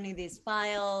open any of these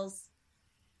files.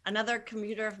 Another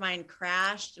computer of mine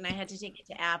crashed and I had to take it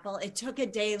to Apple. It took a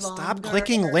day longer. Stop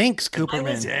clicking links, I was-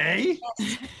 Cooperman. Day?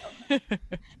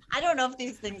 I don't know if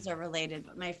these things are related,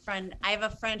 but I have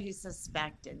a friend who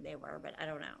suspected they were, but I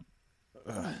don't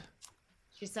know.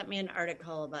 She sent me an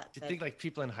article about Do you that. think like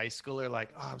people in high school are like,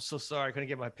 oh, I'm so sorry, I couldn't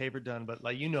get my paper done, but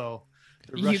like the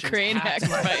Ukraine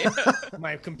Russians hacked hacked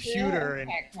my computer and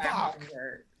Heck, my fuck.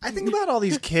 hunger. I think about all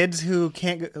these kids who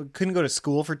couldn't go to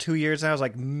school for 2 years, and I was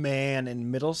like, man,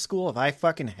 in middle school, if I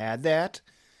fucking had that,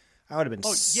 I would have been Oh,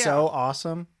 yeah. so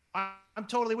awesome. I'm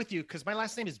totally with you because my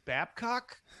last name is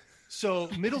Babcock. So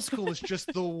middle school is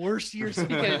just the worst years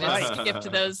of You my could have life.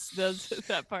 just skipped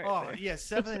that part. Oh there. yeah,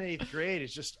 7th and 8th grade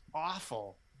is just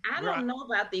awful. I don't know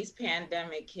about these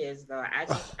pandemic kids though. I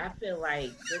feel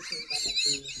like this is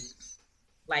gonna be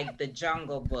like the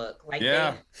Jungle Book. Like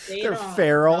Yeah. they They're don't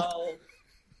feral. know.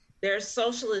 Their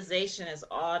socialization is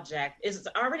all jacked. It's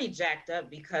already jacked up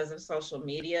because of social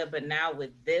media, but now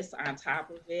with this on top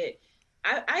of it,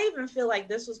 I even feel like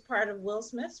this was part of Will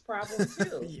Smith's problem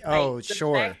too. Oh, Like, the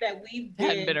sure. fact that we've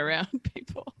Hadn't been around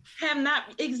people. have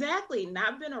not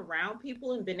been around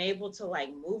people and been able to like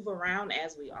move around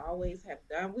as we always have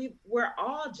done. We're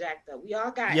all jacked up. We all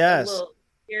got Yes. a little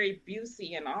Gary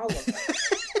Busey and all of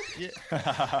us.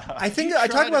 I think I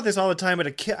talk about this all the time,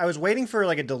 but I was waiting for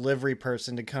like a delivery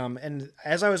person to come, and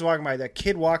as I was walking by, that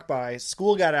kid walked by.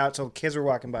 School got out, so kids were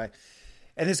walking by,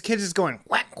 and this kid is going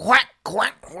quack quack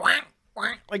quack quack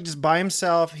quack, like just by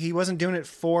himself. He wasn't doing it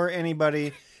for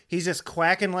anybody. He's just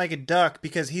quacking like a duck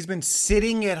because he's been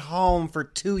sitting at home for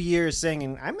 2 years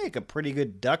singing. I make a pretty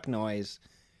good duck noise.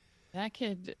 That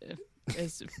kid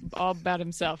is all about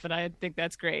himself, and I think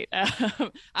that's great.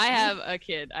 I have a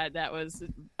kid that was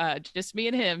just me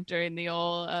and him during the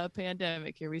old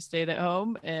pandemic. Here we stayed at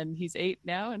home, and he's 8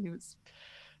 now, and he was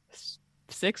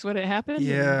 6 when it happened.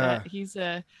 Yeah, and, he's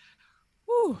it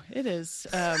is.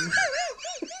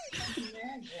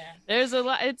 There's a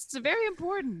lot. It's very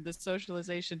important, the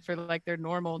socialization for like their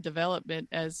normal development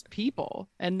as people.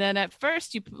 And then at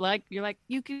first you're like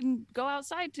you can go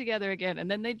outside together again, and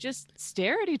then they just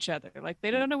stare at each other like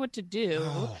they don't know what to do.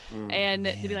 And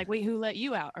they'd be like, "Wait, who let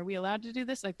you out? Are we allowed to do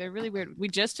this?" Like they're really weird. We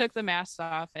just took the masks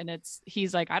off, and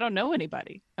he's like, "I don't know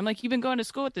anybody." I'm like, "You've been going to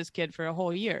school with this kid for a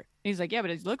whole year." And he's like, "Yeah,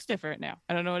 but he looks different now.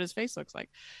 I don't know what his face looks like."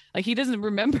 Like he doesn't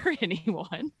remember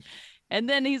anyone. And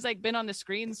then he's like been on the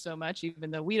screens so much,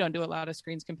 even though we don't do a lot of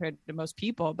screens compared to most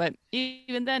people. But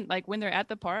even then, like when they're at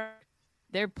the park,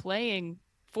 they're playing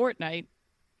Fortnite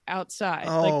outside.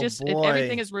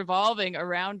 Everything is revolving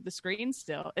around the screen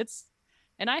still.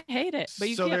 And I hate it, but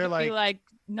you So can't they're be like,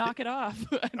 knock it off.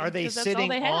 Are they Because that's all sitting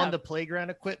they on have. the playground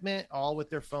equipment, all with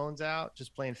their phones out,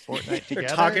 just playing Fortnite together?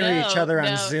 They're talking to each other on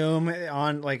No. Zoom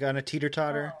on a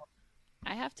teeter-totter.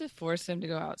 I have to force him to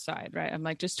go outside, right? I'm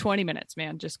like, just 20 minutes,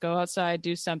 man. Just go outside,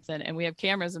 do something. And we have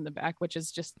cameras in the back, which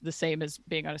is just the same as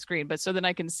being on a screen. But so then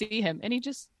I can see him, and he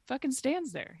just fucking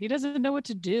stands there. He doesn't know what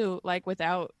to do, like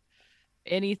without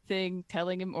anything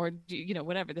telling him, or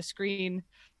whatever, the screen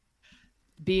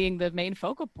being the main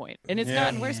focal point. And it's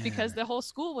gotten worse because the whole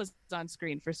school was on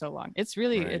screen for so long. It's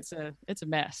really it's a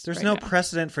mess. There's right no now.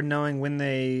 precedent for knowing when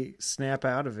they snap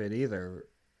out of it either.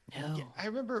 No. Yeah, I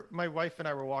remember my wife and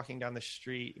I were walking down the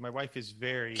street. My wife is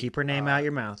very Keep her name out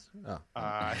your mouth. Oh.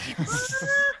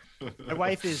 My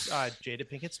wife is Jada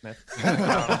Pinkett Smith.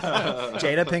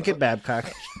 Jada Pinkett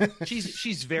Babcock.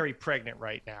 she's very pregnant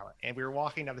right now, and we were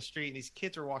walking down the street, and these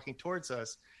kids are walking towards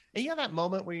us, and you have that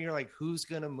moment where you're like, "Who's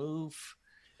gonna move?"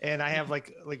 And I have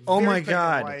like Oh very my pregnant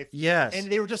God. wife, Yes. and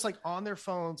they were just like on their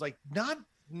phones, like not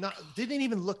didn't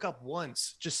even look up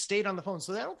once, just stayed on the phone.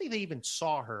 So I don't think they even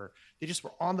saw her. They just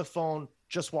were on the phone,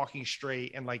 just walking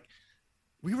straight, and like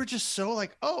we were just so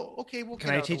like, "Oh, okay, well."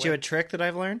 Can I teach you a trick that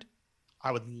I've learned?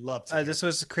 I would love to. This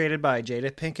was created by Jada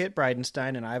Pinkett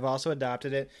Bridenstine, and I've also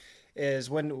adopted it. Is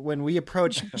when we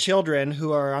approach children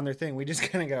who are on their thing, we just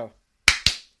kind of go,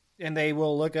 and they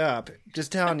will look up.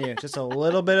 Just telling you, just a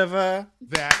little bit of a.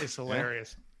 That is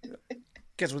hilarious.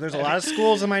 Because there's a lot of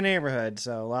schools in my neighborhood,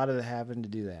 so a lot of them having to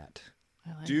do that.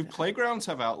 Do playgrounds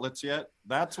have outlets yet?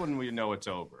 That's when we know it's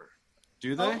over.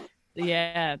 Do they?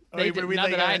 Yeah, they did,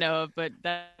 not that I know of, but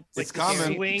that's It's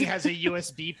common. Swing has a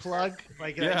USB plug,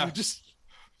 like Yeah. you just.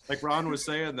 Like Ron was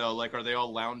saying though, like are they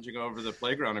all lounging over the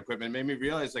playground equipment? It made me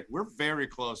realize like we're very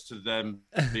close to them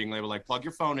being able to like plug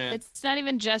your phone in. It's not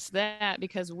even just that,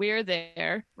 because we're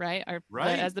there, right?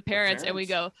 As the parents, and we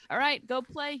go, all right, go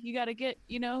play. You got to get,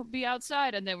 be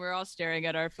outside. And then we're all staring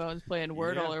at our phones playing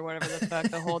Wordle or whatever the fuck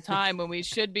the whole time, when we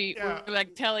should be we're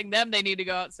like telling them they need to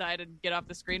go outside and get off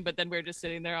the screen. But then we're just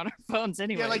sitting there on our phones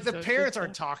anyway. Yeah, like the so it's parents just,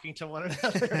 aren't talking to one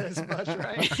another as much,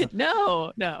 right?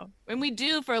 No. And we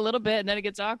do for a little bit, and then it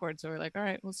gets awkward. So we're like, all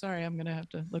right, well, sorry, I'm going to have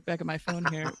to look back at my phone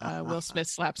here. Will Smith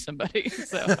slapped somebody.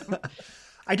 So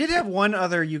I did have one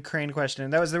other Ukraine question,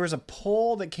 and that was there was a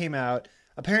poll that came out.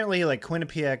 Apparently, like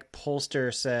Quinnipiac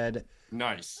pollster said,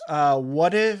 "Nice.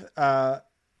 What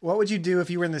would you do if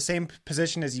you were in the same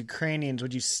position as Ukrainians?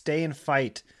 Would you stay and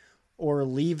fight or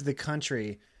leave the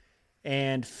country?"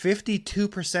 And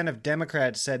 52% of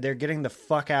Democrats said they're getting the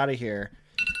fuck out of here.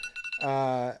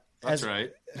 That's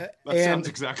right. That sounds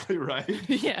exactly right.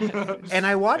 Yeah. And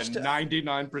I watched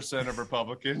 99% of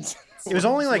Republicans. It was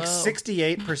only like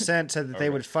 68% said that they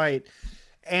would fight.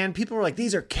 And people were like,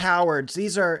 these are cowards.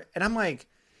 And I'm like,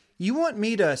 you want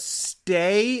me to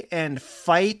stay and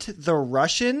fight the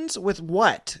Russians with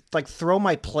what? Like throw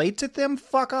my plates at them?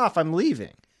 Fuck off. I'm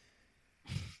leaving.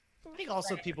 I think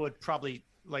also people would probably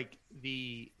like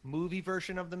the movie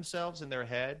version of themselves in their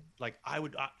head. Like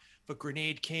if a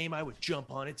grenade came, I would jump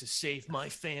on it to save my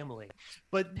family.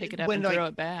 But pick it up and throw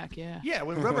it back. Yeah. Yeah.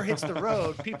 When rubber hits the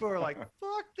road, people are like,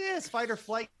 fuck this, fight or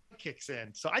flight kicks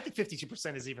in. So I think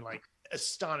 52% is even like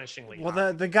astonishingly well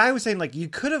high. the guy was saying like you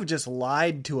could have just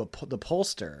lied to the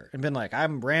pollster and been like,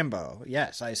 I'm Rambo,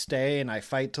 yes, I stay and I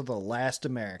fight till the last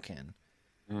American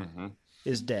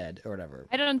is dead or whatever.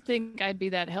 I don't think I'd be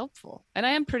that helpful, and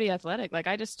I am pretty athletic. Like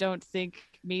I just don't think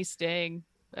me staying,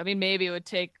 I mean, maybe it would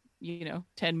take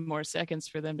 10 more seconds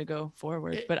for them to go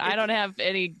forward, but I don't have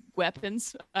any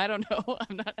weapons. I don't know.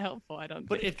 I'm not helpful.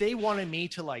 But if they wanted me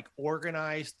to like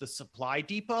organize the supply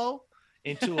depot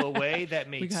into a way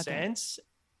that made sense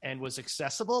and was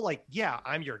accessible, like, yeah,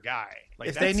 I'm your guy. Like,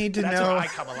 if they need to know, where I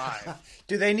come alive.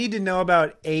 Do they need to know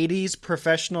about 80s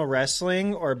professional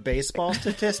wrestling or baseball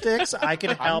statistics? I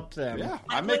can help them. Yeah,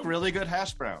 I make really good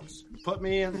hash browns. Put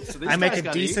me in. So I make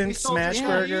a decent smash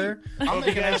burger. I'll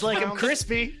make you guys like them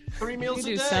crispy. 3 meals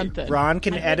a day. Something. Ron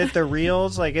can edit the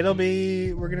reels. Like we're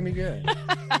gonna be good.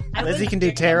 Lizzie can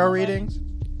do tarot readings.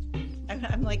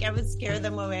 I'm like, I would scare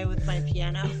them away with my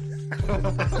piano.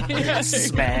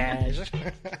 Smash.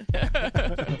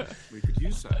 We could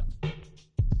use that.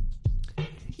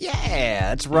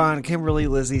 Yeah, it's Ron, Kimberly,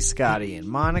 Lizzie, Scotty, and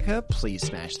Monica. Please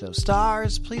smash those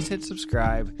stars. Please hit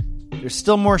subscribe. There's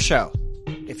still more show.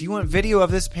 If you want video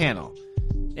of this panel,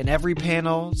 and every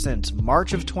panel since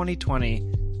March of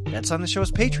 2020, that's on the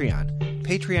show's Patreon.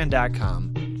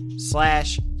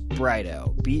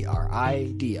 Patreon.com/Brido.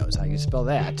 BRIDO is how you spell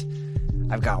that.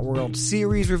 I've got World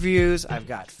Series reviews. I've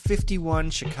got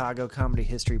 51 Chicago Comedy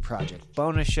History Project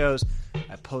bonus shows.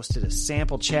 I posted a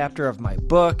sample chapter of my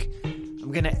book.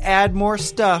 I'm going to add more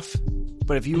stuff,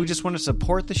 but if you just want to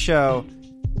support the show,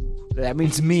 that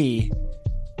means me,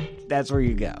 that's where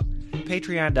you go.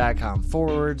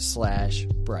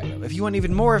 Patreon.com/Brido. If you want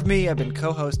even more of me, I've been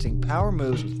co-hosting Power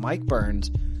Moves with Mike Burns,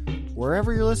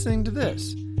 wherever you're listening to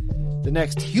this. The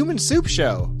next Human Soup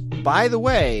Show, by the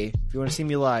way, if you want to see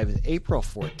me live, is April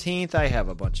 14th. I have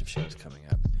a bunch of shows coming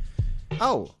up.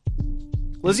 Oh,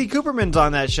 Lizzie Cooperman's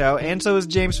on that show, and so is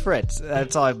James Fritz.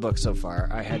 That's all I've booked so far.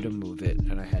 I had to move it,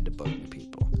 and I had to book new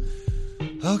people.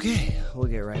 Okay, we'll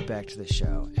get right back to the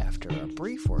show after a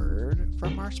brief word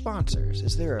from our sponsors.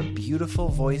 Is there a beautiful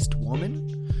voiced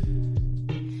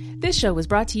woman? This show was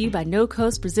brought to you by No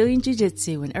Coast Brazilian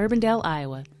Jiu-Jitsu in Urbandale,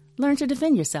 Iowa. Learn to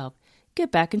defend yourself. Get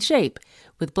back in shape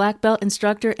with black belt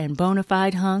instructor and bona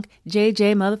fide hunk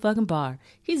JJ motherfucking Barr.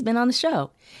 He's been on the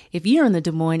show. If you're in the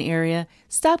Des Moines area,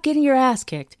 stop getting your ass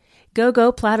kicked.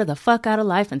 Go platter the fuck out of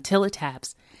life until it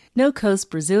taps. No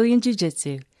Coast Brazilian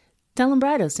Jiu-Jitsu. Tell them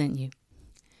Brido sent you.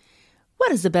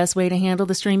 What is the best way to handle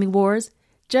the streaming wars?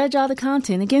 Judge all the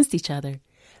content against each other.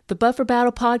 The Buffer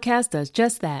Battle podcast does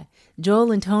just that.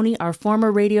 Joel and Tony are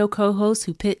former radio co-hosts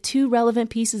who pit two relevant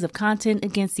pieces of content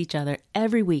against each other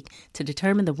every week to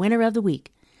determine the winner of the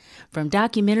week. From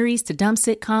documentaries to dumb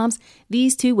sitcoms,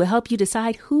 these two will help you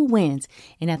decide who wins.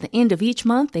 And at the end of each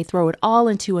month, they throw it all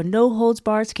into a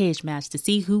no-holds-barred cage match to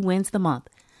see who wins the month.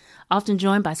 Often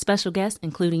joined by special guests,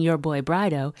 including your boy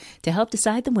Brido, to help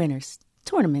decide the winners.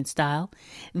 Tournament style.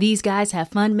 These guys have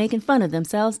fun making fun of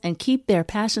themselves and keep their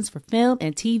passions for film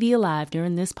and TV alive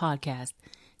during this podcast.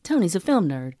 Tony's a film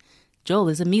nerd. Joel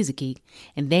is a music geek,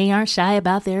 and they aren't shy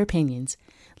about their opinions.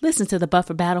 Listen to the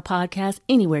Buffer Battle podcast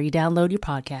anywhere you download your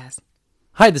podcast.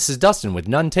 Hi, this is Dustin with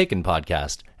None Taken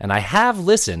podcast, and I have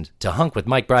listened to Hunk with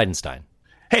Mike Bridenstine.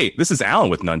 Hey, this is Alan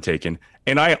with None Taken,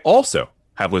 and I also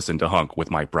have listened to Hunk with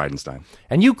Mike Bridenstine.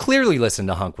 And you clearly listen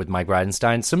to Hunk with Mike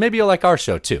Bridenstine, so maybe you'll like our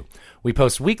show too. We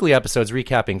post weekly episodes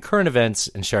recapping current events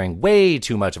and sharing way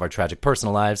too much of our tragic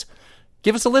personal lives.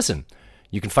 Give us a listen.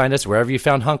 You can find us wherever you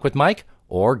found Hunk with Mike,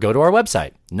 or go to our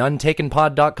website,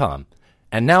 nonetakenpod.com.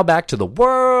 And now back to the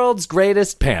world's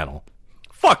greatest panel.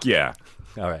 Fuck yeah.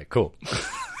 All right, cool.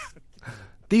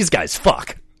 These guys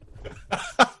fuck.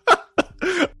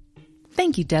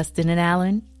 Thank you, Dustin and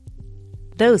Alan.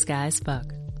 Those guys fuck.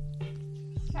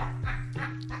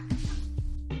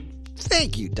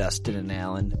 Thank you, Dustin and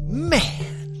Alan.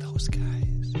 Man, those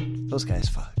guys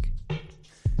fuck.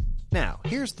 Now,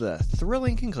 here's the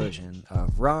thrilling conclusion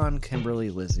of Ron, Kimberly,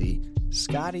 Lizzie,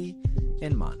 Scotty,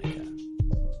 and Monica.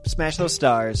 Smash those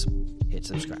stars, hit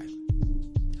subscribe.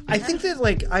 I think that,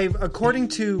 like, according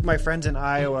to my friends in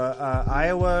Iowa,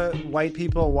 Iowa white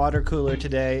people water cooler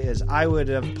today is I would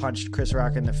have punched Chris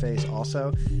Rock in the face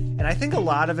also. And I think a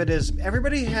lot of it is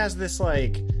everybody has this,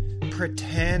 like,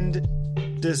 pretend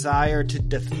desire to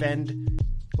defend.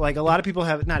 Like, a lot of people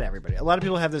have, not everybody, a lot of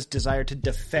people have this desire to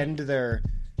defend their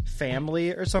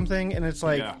family or something. And it's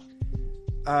like,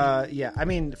 I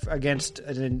mean, against,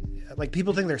 like,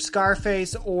 people think they're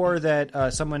Scarface, or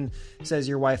that someone says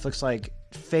your wife looks like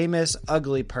famous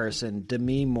ugly person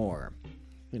Demi Moore,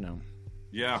 you know.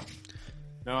 Yeah.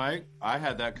 No, I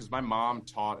had that because my mom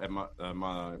taught at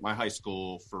my high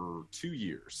school for 2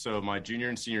 years. So my junior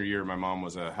and senior year, my mom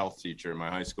was a health teacher in my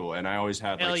high school, and I always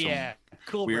had like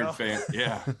cool, weird bro.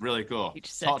 Yeah, really cool.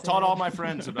 Taught all my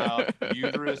friends about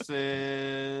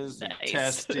uteruses,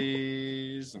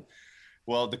 testes.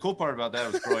 Well, the cool part about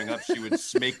that was growing up, she would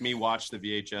make me watch the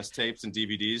VHS tapes and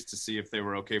DVDs to see if they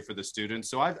were okay for the students.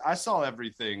 So I saw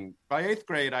everything. By 8th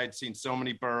grade, I'd seen so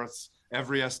many births,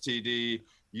 every STD,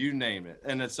 you name it.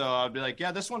 And so I'd be like,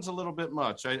 yeah, this one's a little bit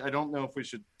much. I don't know if we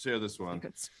should share this one. I think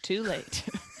it's too late.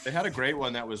 They had a great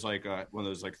one that was like one of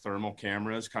those like thermal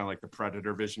cameras, kind of like the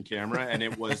Predator vision camera. And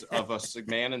it was of a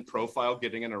man in profile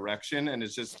getting an erection. And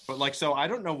it's just, but like, so I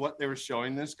don't know what they were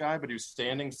showing this guy, but he was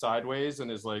standing sideways and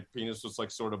his like penis was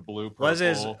like sort of blue, purple.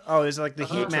 Is like the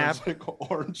heat map. Like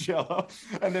orange, yellow.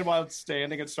 And then while it's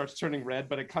standing, it starts turning red,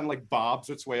 but it kind of like bobs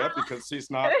its way up because he's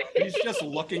just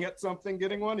looking at something,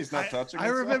 getting one. He's not touching it. I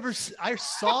remember, I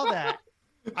saw that.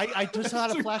 I just had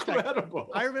a flashback.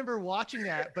 Incredible. I remember watching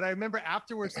that, but I remember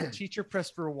afterwards the teacher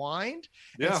pressed rewind.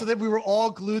 Yeah. And so then we were all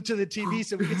glued to the TV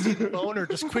so we could see the boner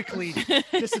just quickly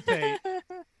dissipate.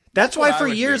 That's why for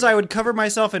years I would cover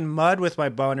myself in mud with my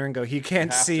boner and go, he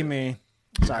can't see me.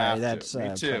 Sorry, that's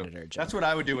me too. That's what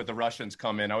I would do with the Russians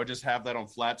come in. I would just have that on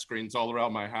flat screens all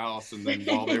around my house, and then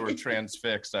while they were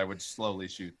transfixed, I would slowly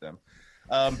shoot them.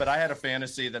 But I had a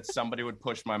fantasy that somebody would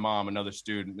push my mom, another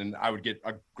student, and I would get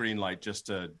a green light just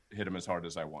to hit him as hard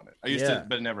as I wanted. I used to,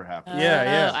 but it never happened.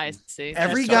 I see.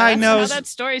 Every guy knows how that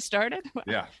story started.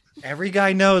 Yeah. Every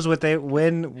guy knows what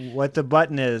the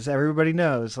button is. Everybody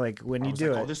knows, like, when you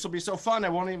do it. Oh, this will be so fun. I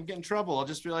won't even get in trouble. I'll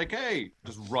just be like, hey,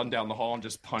 just run down the hall and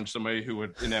just punch somebody who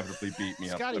would inevitably beat me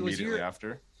Scotty, up immediately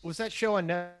after. Was that show on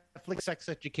Netflix, Sex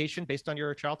Education, based on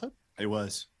your childhood? It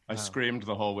was. I screamed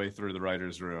the whole way through the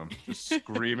writer's room, just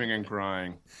screaming and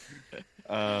crying.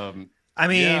 I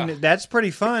mean, that's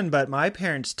pretty fun, but my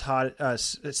parents taught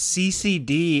us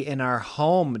CCD in our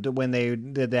home when they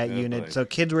did that unit. Boy. So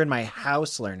kids were in my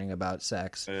house learning about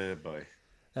sex. Boy.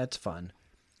 That's fun.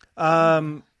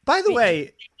 By the way...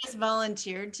 They just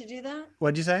volunteered to do that?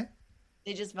 What'd you say?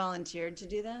 They just volunteered to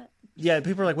do that? Yeah,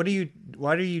 people are like, what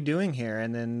are you doing here?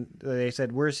 And then they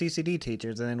said, we're CCD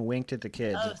teachers, and then winked at the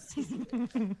kids.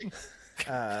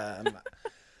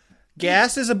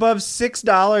 Gas is above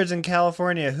 $6 in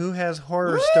California. Who has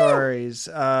horror stories?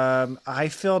 I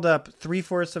filled up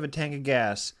 3/4 of a tank of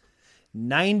gas.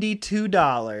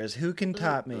 $92. Who can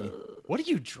top me? What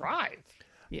do you drive?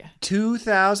 Yeah.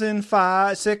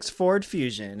 2006 Ford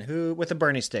Fusion. With a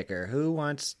Bernie sticker. Who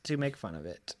wants to make fun of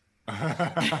it?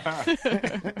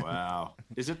 Wow.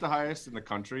 Is it the highest in the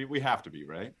country? We have to be,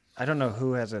 right? I don't know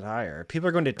who has it higher. People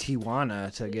are going to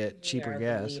Tijuana to get cheaper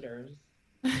gas.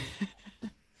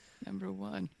 Number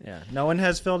one. Yeah. No one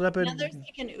has filled up Now there's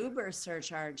like an Uber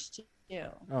surcharge too.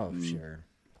 Oh, sure.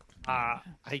 I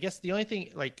guess the only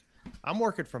thing, like, I'm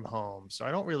working from home, so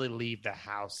I don't really leave the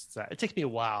house. It takes me a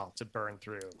while to burn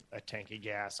through a tank of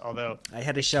gas. Although I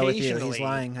had a show with you. He's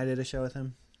lying. I did a show with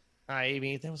him. I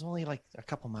mean, that was only like a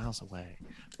couple miles away.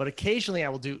 But occasionally I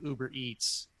will do Uber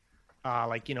Eats.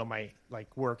 Like, you know, my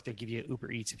work, they give you Uber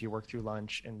Eats if you work through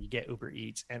lunch and you get Uber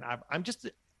Eats. And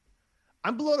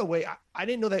I'm blown away. I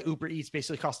didn't know that Uber Eats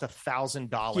basically cost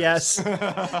 $1,000. Yes.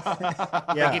 Yeah.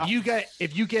 Like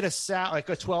if you get a salad, like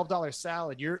a $12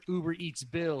 salad, your Uber Eats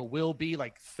bill will be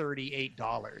like $38.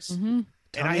 Mm-hmm.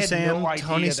 Tony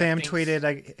Sam tweeted,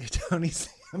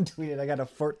 I got a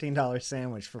 $14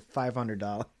 sandwich for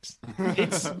 $500.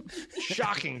 It's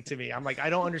shocking to me. I'm like, I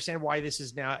don't understand why this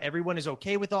is now. Everyone is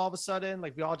okay with all of a sudden.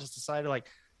 Like, we all just decided, like,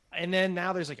 and then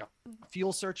now there's like a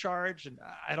fuel surcharge, and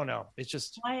I don't know. It's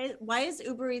just why is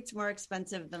Uber Eats more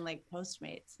expensive than like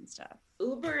Postmates and stuff?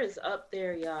 Uber is up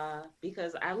there, y'all,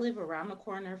 because I live around the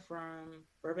corner from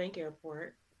Burbank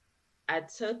Airport. I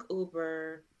took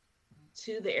Uber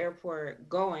to the airport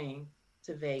going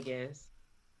to Vegas,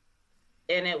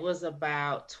 and it was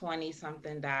about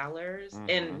 $20-something. Mm-hmm.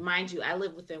 And mind you, I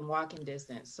live within walking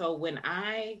distance. So when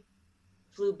I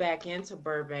flew back into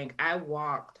Burbank, I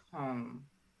walked home.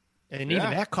 And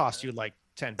even that cost you like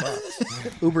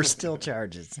 $10. Uber still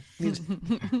charges.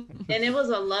 And it was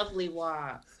a lovely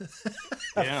walk.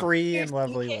 A free and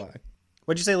lovely walk.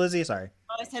 What'd you say, Lizzie? Sorry.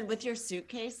 Oh, I said with your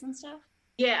suitcase and stuff.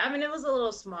 Yeah, I mean, it was a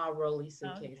little small rolly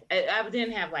suitcase. I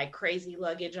didn't have like crazy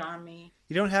luggage on me.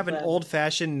 You don't have an But-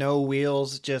 old-fashioned, no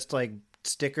wheels, just like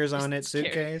stickers on it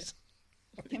suitcase?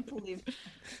 I can't believe.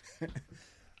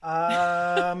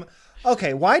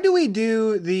 Okay, why do we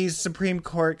do these Supreme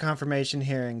Court confirmation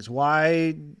hearings?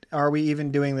 Why are we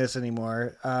even doing this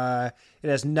anymore? It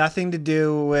has nothing to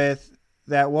do with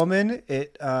that woman.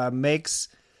 It makes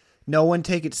no one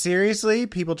take it seriously.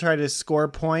 People try to score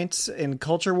points in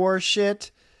culture war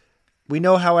shit. We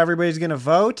know how everybody's going to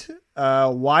vote.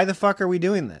 Why the fuck are we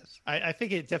doing this? I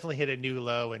think it definitely hit a new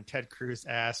low when Ted Cruz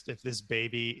asked if this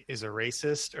baby is a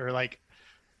racist or like,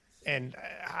 and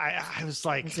I was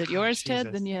like, is it yours, Jesus.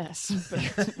 Ted? Then yes.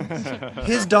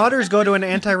 His daughters go to an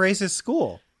anti-racist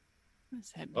school.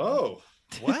 Oh,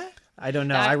 what? I don't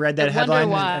know. I read that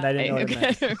headline and I didn't know what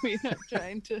it meant. Are we not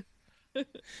trying to?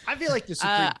 I feel like the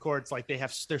Supreme Court's like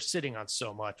they're sitting on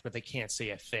so much, but they can't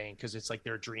say a thing because it's like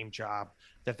their dream job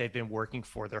that they've been working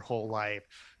for their whole life.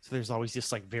 So there's always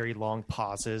just like very long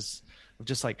pauses of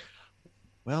just like,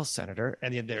 well, Senator,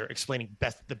 and then they're explaining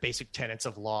the basic tenets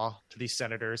of law to these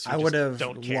senators. I would have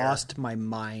lost my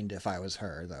mind if I was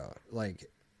her, though. Like,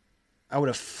 I would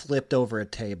have flipped over a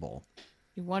table.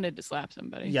 You wanted to slap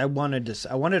somebody. Yeah, I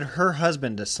wanted her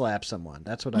husband to slap someone.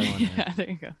 That's what I wanted. Yeah, there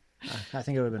you go. I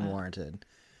think it would have been warranted.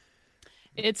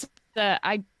 It's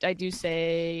I do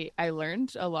say I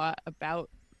learned a lot about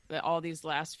all these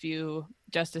last few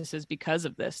justices because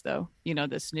of this, though. You know,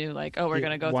 this new like, oh, we're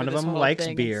gonna go. One through of this them whole likes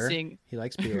thing beer. and He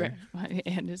likes beer,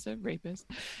 and is a rapist.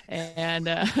 And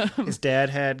his dad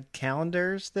had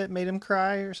calendars that made him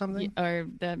cry or something, or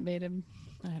that made him.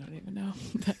 I don't even know.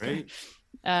 Right.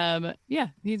 Yeah,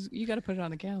 you got to put it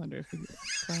on the calendar if you're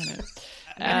trying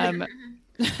it.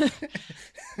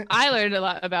 I learned a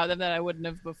lot about them that I wouldn't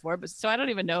have before, but so I don't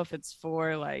even know if it's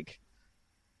for like,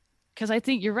 because I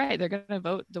think you're right. They're going to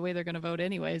vote the way they're going to vote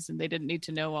anyways, and they didn't need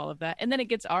to know all of that. And then it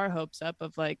gets our hopes up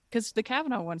of like, because the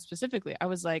Kavanaugh one specifically, I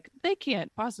was like, they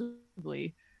can't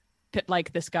possibly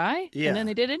like this guy, Yeah. and then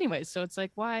they did anyways. So it's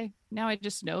like, why? Now I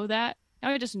just know that. Now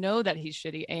I just know that he's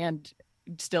shitty and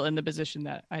still in the position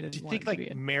that I didn't Do you want think him to be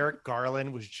like in. Merrick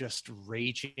Garland was just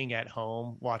raging at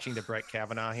home watching the Brett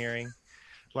Kavanaugh hearing?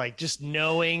 Like just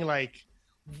knowing like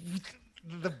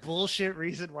the bullshit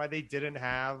reason why they didn't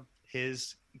have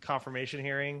his confirmation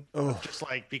hearing, just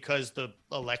like because the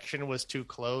election was too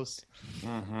close.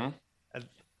 Mm-hmm.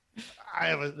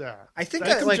 I think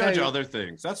that like judge other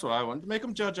things. That's what I want to make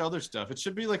them judge other stuff. It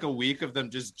should be like a week of them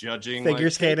just judging figure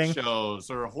like, skating shows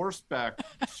or horseback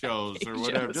shows or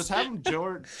whatever. Just have them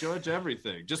judge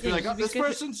everything. Just be like, oh, this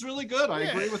person's really good. I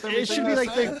agree with everything. It should be they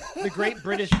like say. the Great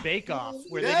British Bake Off,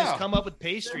 where they just come up with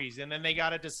pastries and then they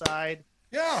got to decide.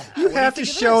 Yeah, You have to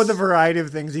show the variety of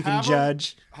things you can Have 'em-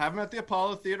 judge. Have them at the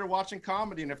Apollo Theater watching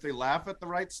comedy, and if they laugh at the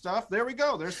right stuff, there we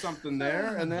go. There's something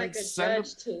there, and then Like a send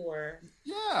judge tour.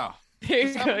 Yeah. There you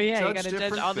Just have go. them Yeah, you judge got to judge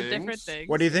different all the different things. things.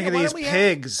 What do you think of why these don't we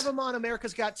pigs? Have them on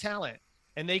America's Got Talent,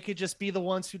 and they could just be the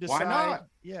ones who Why decide. not?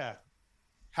 Yeah.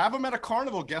 Have them at a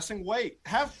carnival guessing weight.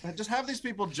 Just have these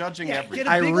people judging everything.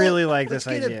 I really like Let's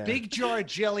this get idea. a big jar of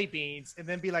jelly beans and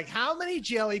then be like, how many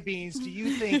jelly beans do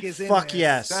you think is in Fuck this?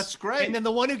 yes. That's great. And then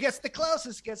the one who gets the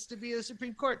closest gets to be a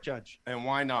Supreme Court judge. And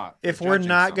why not? If They're we're judging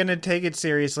not something. going to take it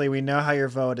seriously, we know how you're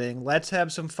voting. Let's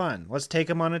have some fun. Let's take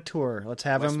them on a tour. Let's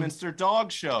have them Westminster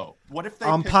Dog Show. What if they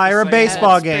umpire a pick the same- baseball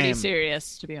That's pretty game.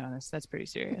 serious, to be honest. That's pretty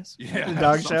serious. Yeah, The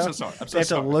dog I'm show. so sorry. I'm so They have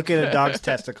sorry. to look at a dog's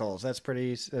testicles. That's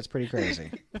pretty crazy.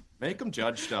 Make them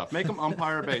judge stuff. Make them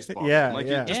umpire baseball. Yeah, like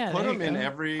yeah. You just Yeah, put there them you in go.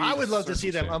 every. I would love to see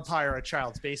them circumstance. umpire a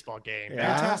child's baseball game.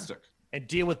 Yeah. Fantastic. And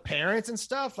deal with parents and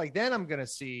stuff. Like then I'm gonna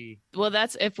see. Well,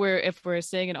 that's if we're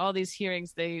saying in all these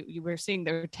hearings we're seeing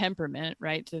their temperament,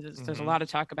 right? There's a lot of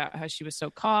talk about how she was so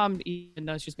calm even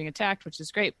though she was being attacked, which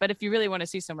is great. But if you really want to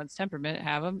see someone's temperament,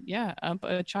 have them ump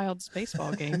a child's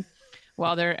baseball game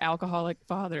while their alcoholic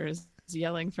father is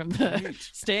yelling from the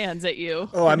stands at you.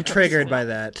 Oh, I'm triggered by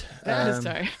that.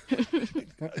 Sorry.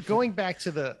 Going back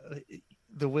to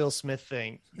the Will Smith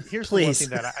thing, here's Please.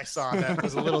 the one thing that I saw that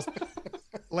was a little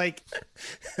like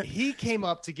he came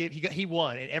up to give he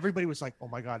won and everybody was like, oh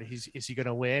my god, is he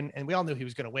gonna win? And we all knew he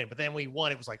was gonna win, but then when he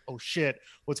won, it was like, oh shit,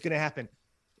 what's gonna happen?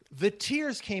 The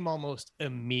tears came almost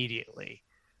immediately,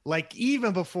 like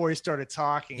even before he started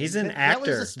talking. He's an That was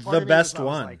actor, just part the of me was best I was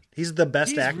one. like, He's the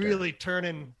best he's actor. really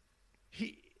turning.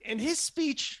 In his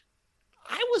speech,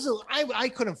 I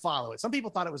couldn't follow it. Some people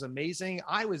thought it was amazing.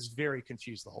 I was very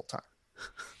confused the whole time.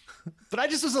 But I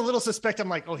just was a little suspect. I'm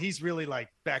like, oh, he's really like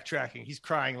backtracking. He's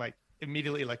crying like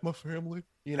immediately, like my family.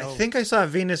 You know. I think I saw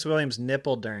Venus Williams'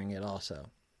 nipple during it also.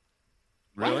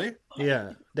 Really?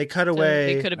 Yeah, they cut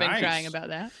away. They could have been crying about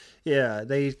that. Yeah,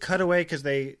 they cut away because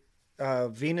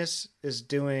Venus is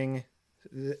doing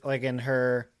like in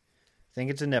her. I think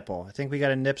it's a nipple. I think we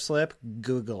got a nip slip.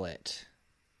 Google it.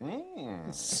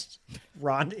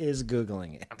 Ron is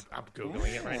Googling it. I'm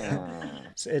Googling it right now.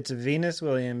 It's Venus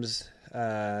Williams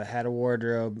had a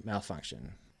wardrobe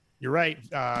malfunction. You're right.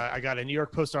 I got a New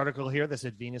York Post article here that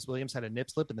said Venus Williams had a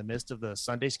nip slip in the midst of the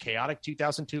Sunday's chaotic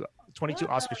 2022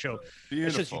 Oscar show.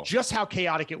 It shows you just how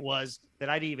chaotic it was that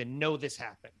I didn't even know this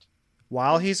happened.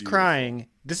 While he's crying,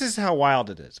 this is how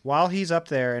wild it is. While he's up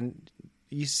there and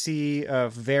you see a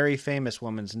very famous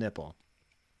woman's nipple.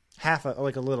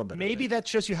 Like a little bit. Maybe that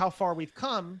shows you how far we've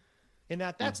come in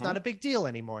that's not a big deal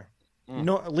anymore.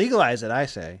 No, legalize it, I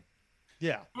say.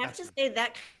 Yeah. I have to say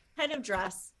that kind of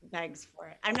dress begs for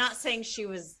it. I'm not saying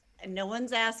no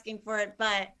one's asking for it,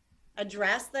 but a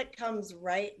dress that comes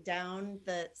right down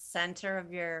the center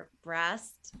of your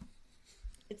breast,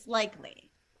 it's likely.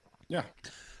 Yeah.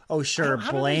 Oh, sure.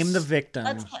 Blame the victim.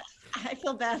 I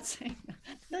feel bad saying that.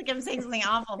 I feel like I'm saying something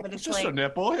awful, but it's just like a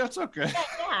nipple. That's okay.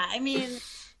 Yeah, I mean,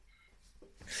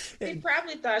 he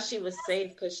probably thought she was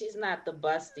safe because she's not the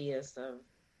bustiest of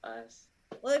us.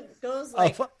 Well, it goes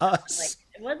like us. Like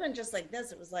it wasn't just like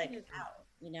this. It was like out,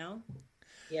 you know.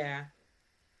 Yeah.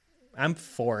 I'm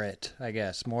for it, I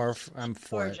guess. I'm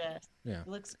for gorgeous. it. Yeah. It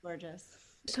looks gorgeous.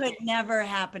 Could never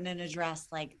happen in a dress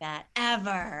like that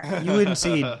ever. You wouldn't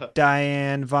see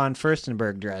Diane von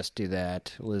Furstenberg dress do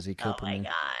that, Lizzie Cooperman. Oh my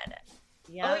god.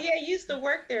 Yeah. Oh yeah, you used to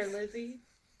work there, Lizzie.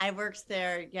 I worked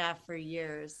there, for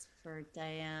years for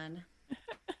Diane.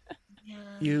 Yeah.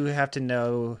 You have to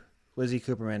know Lizzie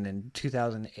Cooperman in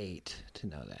 2008 to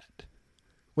know that.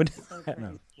 I don't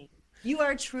know. You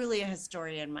are truly a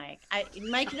historian, Mike.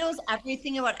 Mike knows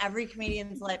everything about every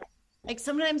comedian's life. Like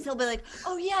sometimes he'll be like,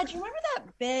 "Oh yeah, do you remember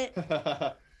that bit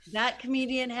that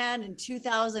comedian had in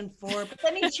 2004?" But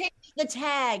then he changed the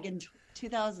tag in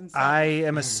 2007. I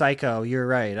am a psycho. You're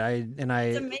right.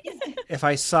 It's amazing. If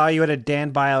I saw you at a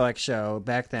Dan Bialek show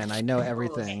back then, I know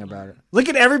everything about it. Look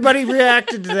at everybody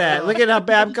reacted to that. Look at how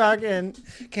Babcock and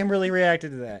Kimberly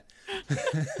reacted to that.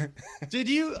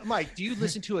 Mike, do you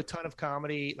listen to a ton of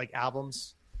comedy, like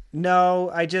albums?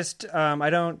 No, I just, I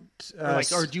don't.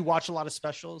 Or do you watch a lot of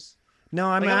specials? No,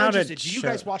 I'm out at. Do you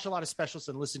guys watch a lot of specials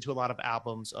and listen to a lot of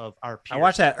albums of our peers? I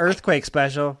watched that Earthquake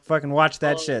special. Fucking watch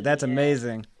that shit. That's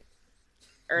amazing.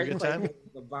 Earthquake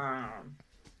is the bomb.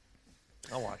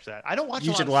 I'll watch that. I don't watch.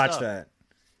 You should watch that.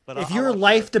 But if your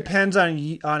life depends on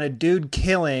a dude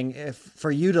killing,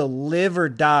 for you to live or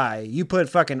die, you put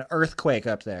fucking Earthquake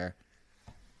up there.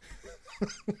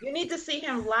 You need to see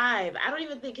him live. I don't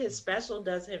even think his special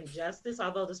does him justice,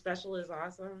 although the special is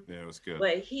awesome. Yeah, it was good.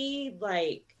 But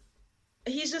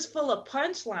he's just full of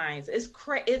punchlines.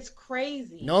 It's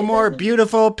crazy. No more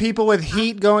beautiful people with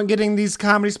heat getting these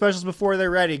comedy specials before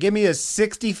they're ready. Give me a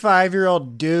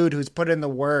 65-year-old dude who's put in the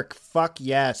work. Fuck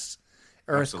yes.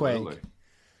 Earthquake.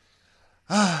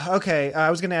 Okay,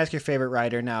 I was going to ask your favorite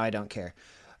writer. Now I don't care.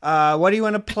 What do you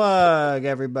want to plug,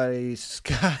 everybody?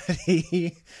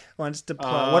 Scotty wants to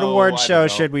plug. What award show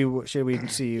should we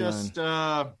see you on? Just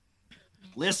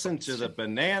listen to the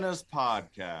Bananas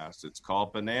podcast. It's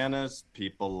called Bananas.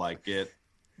 People like it.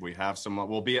 We have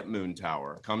we'll be at Moon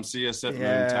Tower. Come see us at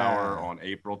Moon Tower on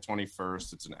April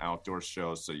 21st. It's an outdoor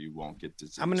show, so you won't get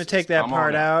disease. I'm going to take that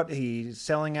part out. He's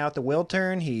selling out the Will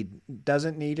Turn. He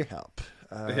doesn't need your help.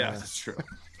 Yeah, that's true.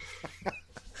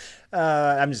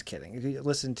 I'm just kidding. You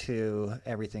listen to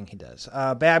everything he does.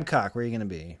 Babcock, where are you going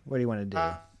to be? What do you want to do?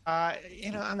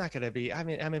 I'm not going to be. I'm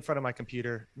in front of my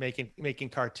computer making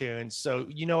cartoons. So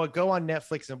go on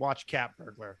Netflix and watch Cat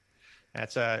Burglar.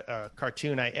 That's a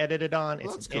cartoon I edited on.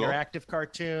 It's an interactive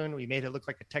cartoon. We made it look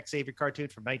like a Tex Avery cartoon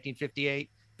from 1958.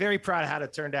 Very proud of how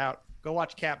it turned out. Go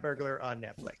watch Cat Burglar on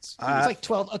Netflix. It's like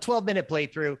a 12-minute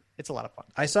playthrough. It's a lot of fun.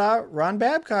 I saw Ron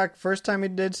Babcock first time he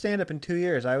did stand up in 2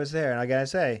 years. I was there, and I gotta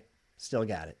say, still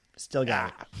got it.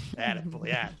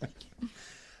 Yeah.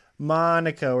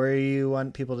 Monica, where you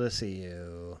want people to see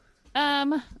you?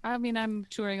 I'm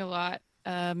touring a lot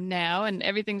now, and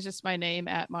everything's just my name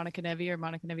at Monica Nevi or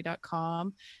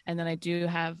monicanevi.com. And then I do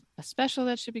have a special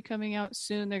that should be coming out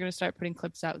soon. They're going to start putting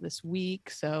clips out this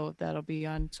week, so that'll be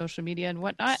on social media and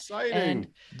whatnot. Exciting. And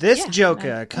this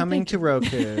Joker coming to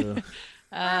Roku.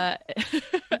 And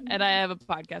I have a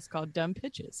podcast called Dumb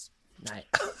Pitches.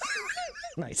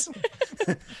 Nice.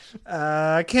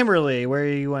 Kimberly, where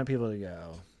do you want people to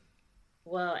go?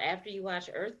 Well, after you watch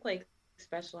Earthquake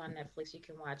special on Netflix. You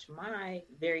can watch my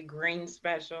very green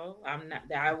special.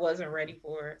 I wasn't ready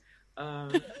for.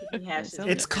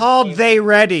 It's called They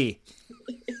Ready.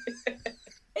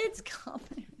 It's called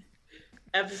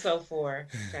episode 4.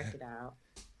 Check it out.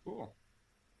 Cool.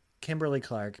 Kimberly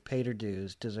Clark paid her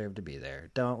dues, deserved to be there.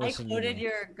 Don't listen to me. I quoted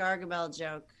your Gargamel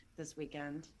joke this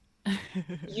weekend.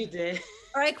 You did.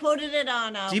 Or I quoted it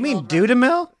on. Do you mean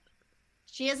Dudamel?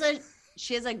 She has a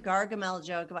Gargamel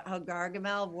joke about how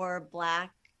Gargamel wore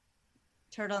black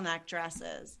turtleneck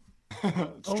dresses.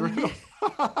 It's true.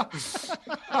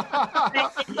 I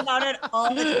think about it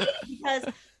all the time because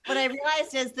what I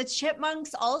realized is the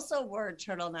chipmunks also wore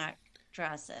turtleneck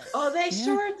dresses. Oh, they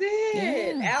sure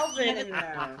did. Yeah. Alvin and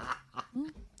them.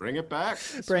 Bring it back.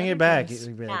 Bring it back.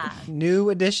 Yeah. New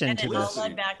addition to this.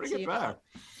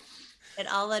 It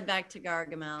all led back to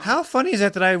Gargamel. How funny is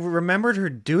that I remembered her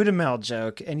Dudamel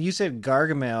joke and you said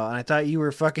Gargamel and I thought you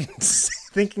were fucking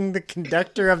thinking the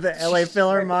conductor of the LA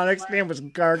Philharmonic's name was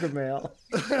Gargamel.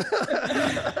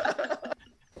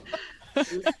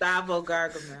 Gustavo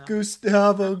Gargamel.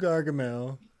 Gustavo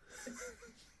Gargamel.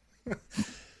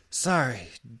 Sorry,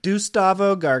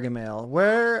 Gustavo Gargamel.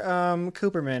 Where,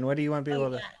 Cooperman, what do you want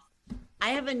people to... I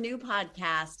have a new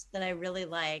podcast that I really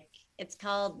like. It's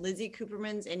called Lizzie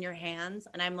Cooperman's In Your Hands,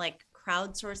 and I'm like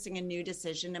crowdsourcing a new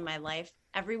decision in my life.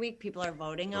 Every week, people are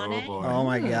voting on it. Boy. Oh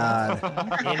my God.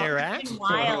 Interact?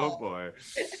 Oh boy.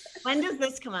 When does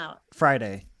this come out?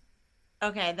 Friday.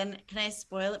 Okay, then can I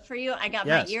spoil it for you? I got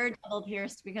my ear double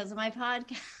pierced because of my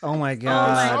podcast. Oh my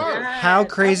God. How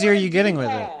crazy are you getting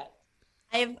with it?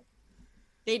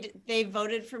 They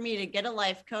voted for me to get a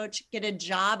life coach, get a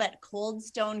job at Cold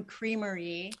Stone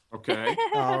Creamery. Okay.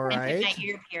 All right. And get my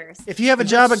ear pierced. If you have a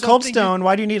job at Cold Stone,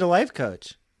 why do you need a life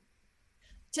coach?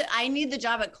 I need the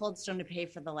job at Cold Stone to pay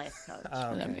for the life coach. Oh,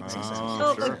 okay. That makes sense.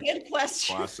 So a good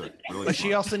question. Classic. Really but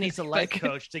she also needs a life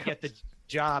coach to get the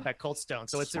job at Cold Stone.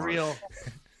 So it's a real.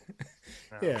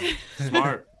 Yeah.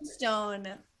 Smart. Stone.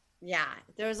 Yeah.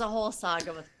 There's a whole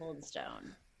saga with Cold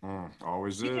Stone.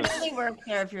 Always You is. can only work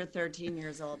there if you're 13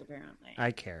 years old, apparently. I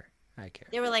care.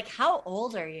 They were like, how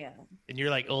old are you? And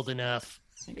you're like old enough.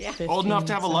 Yeah. 15, Old enough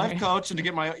to have a life sorry. coach and to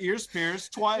get my ears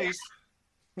pierced twice.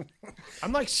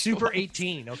 I'm like super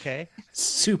 18, okay?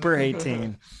 Super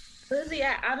 18. Lizzie,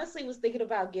 I honestly was thinking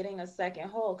about getting a second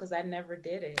hole because I never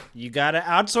did it. You got to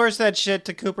outsource that shit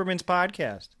to Cooperman's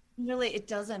podcast. Really, it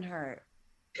doesn't hurt.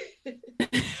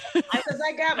 Because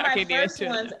I got my Okay, first yeah,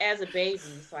 ones as a baby,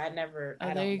 so I never. Oh,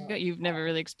 I there don't you know. go. You've never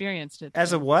really experienced it.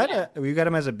 As a then. what? You got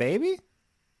him as a baby?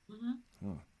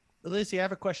 Lizzie, I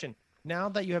have a question. Now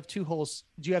that you have 2 holes,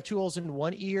 do you have 2 holes in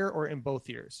one ear or in both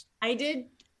ears? I did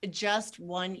just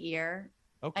one ear.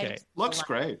 Okay. Looks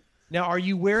great. Now, are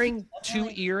you wearing 2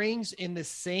 earrings in the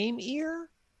same ear?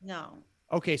 No.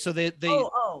 Okay, so they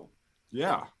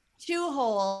Yeah. 2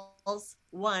 holes,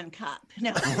 1 cup.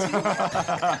 No.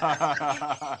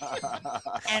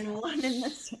 And 1 in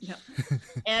the no.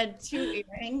 And 2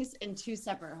 earrings in 2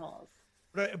 separate holes.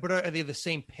 but are they the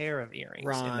same pair of earrings?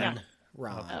 Ron.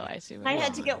 Oh, I see. What I you're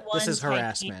had to get one. This is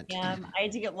harassment. titanium. I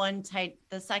had to get one tight.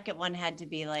 The second one had to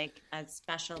be like a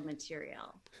special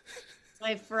material. So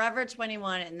I have Forever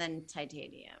 21 and then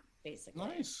titanium, basically.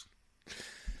 Nice.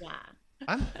 Yeah.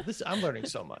 I'm learning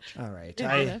so much. All right.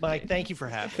 Mike, thank you for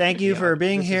having me. Thank you for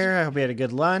being This is- here. I hope you had a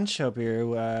good lunch. Hope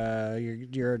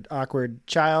your awkward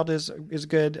child is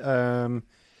good.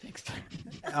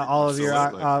 All of your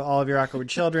awkward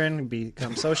children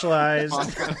become socialized.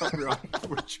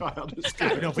 Awkward child is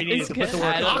good. No, we needed to put the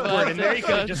I word love awkward that. in there. You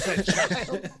could have just said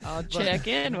child. I'll check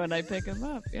in when I pick him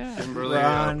up. Yeah. Kimberly,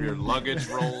 I hope your luggage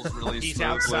rolls really He's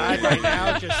smoothly. outside right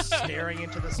now, just staring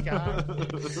into the sky.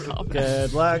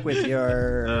 Good luck with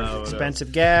your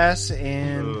expensive gas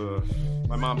and.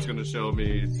 My mom's going to show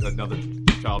me another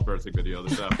childbirthing video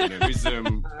this afternoon. We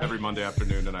Zoom every Monday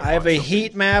afternoon, and I have a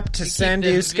heat map to send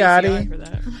you, Scotty.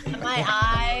 My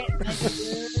eye.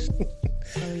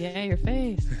 Oh yeah, your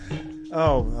face.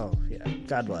 Oh yeah.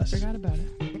 God bless. Forgot about it.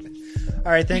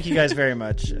 All right, thank you guys very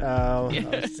much. I'll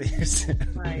see you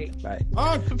soon. Right. Bye.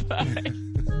 Bye.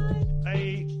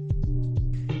 Bye.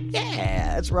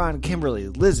 Yeah, it's Ron, Kimberly,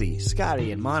 Lizzie,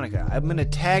 Scotty, and Monica. I'm going to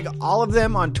tag all of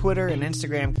them on Twitter and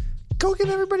Instagram. Go give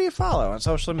everybody a follow on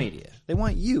social media. They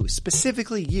want you,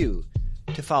 specifically you,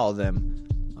 to follow them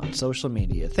on social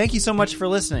media. Thank you so much for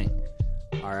listening.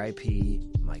 R.I.P.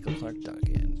 Michael Clark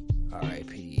Duncan.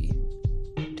 R.I.P.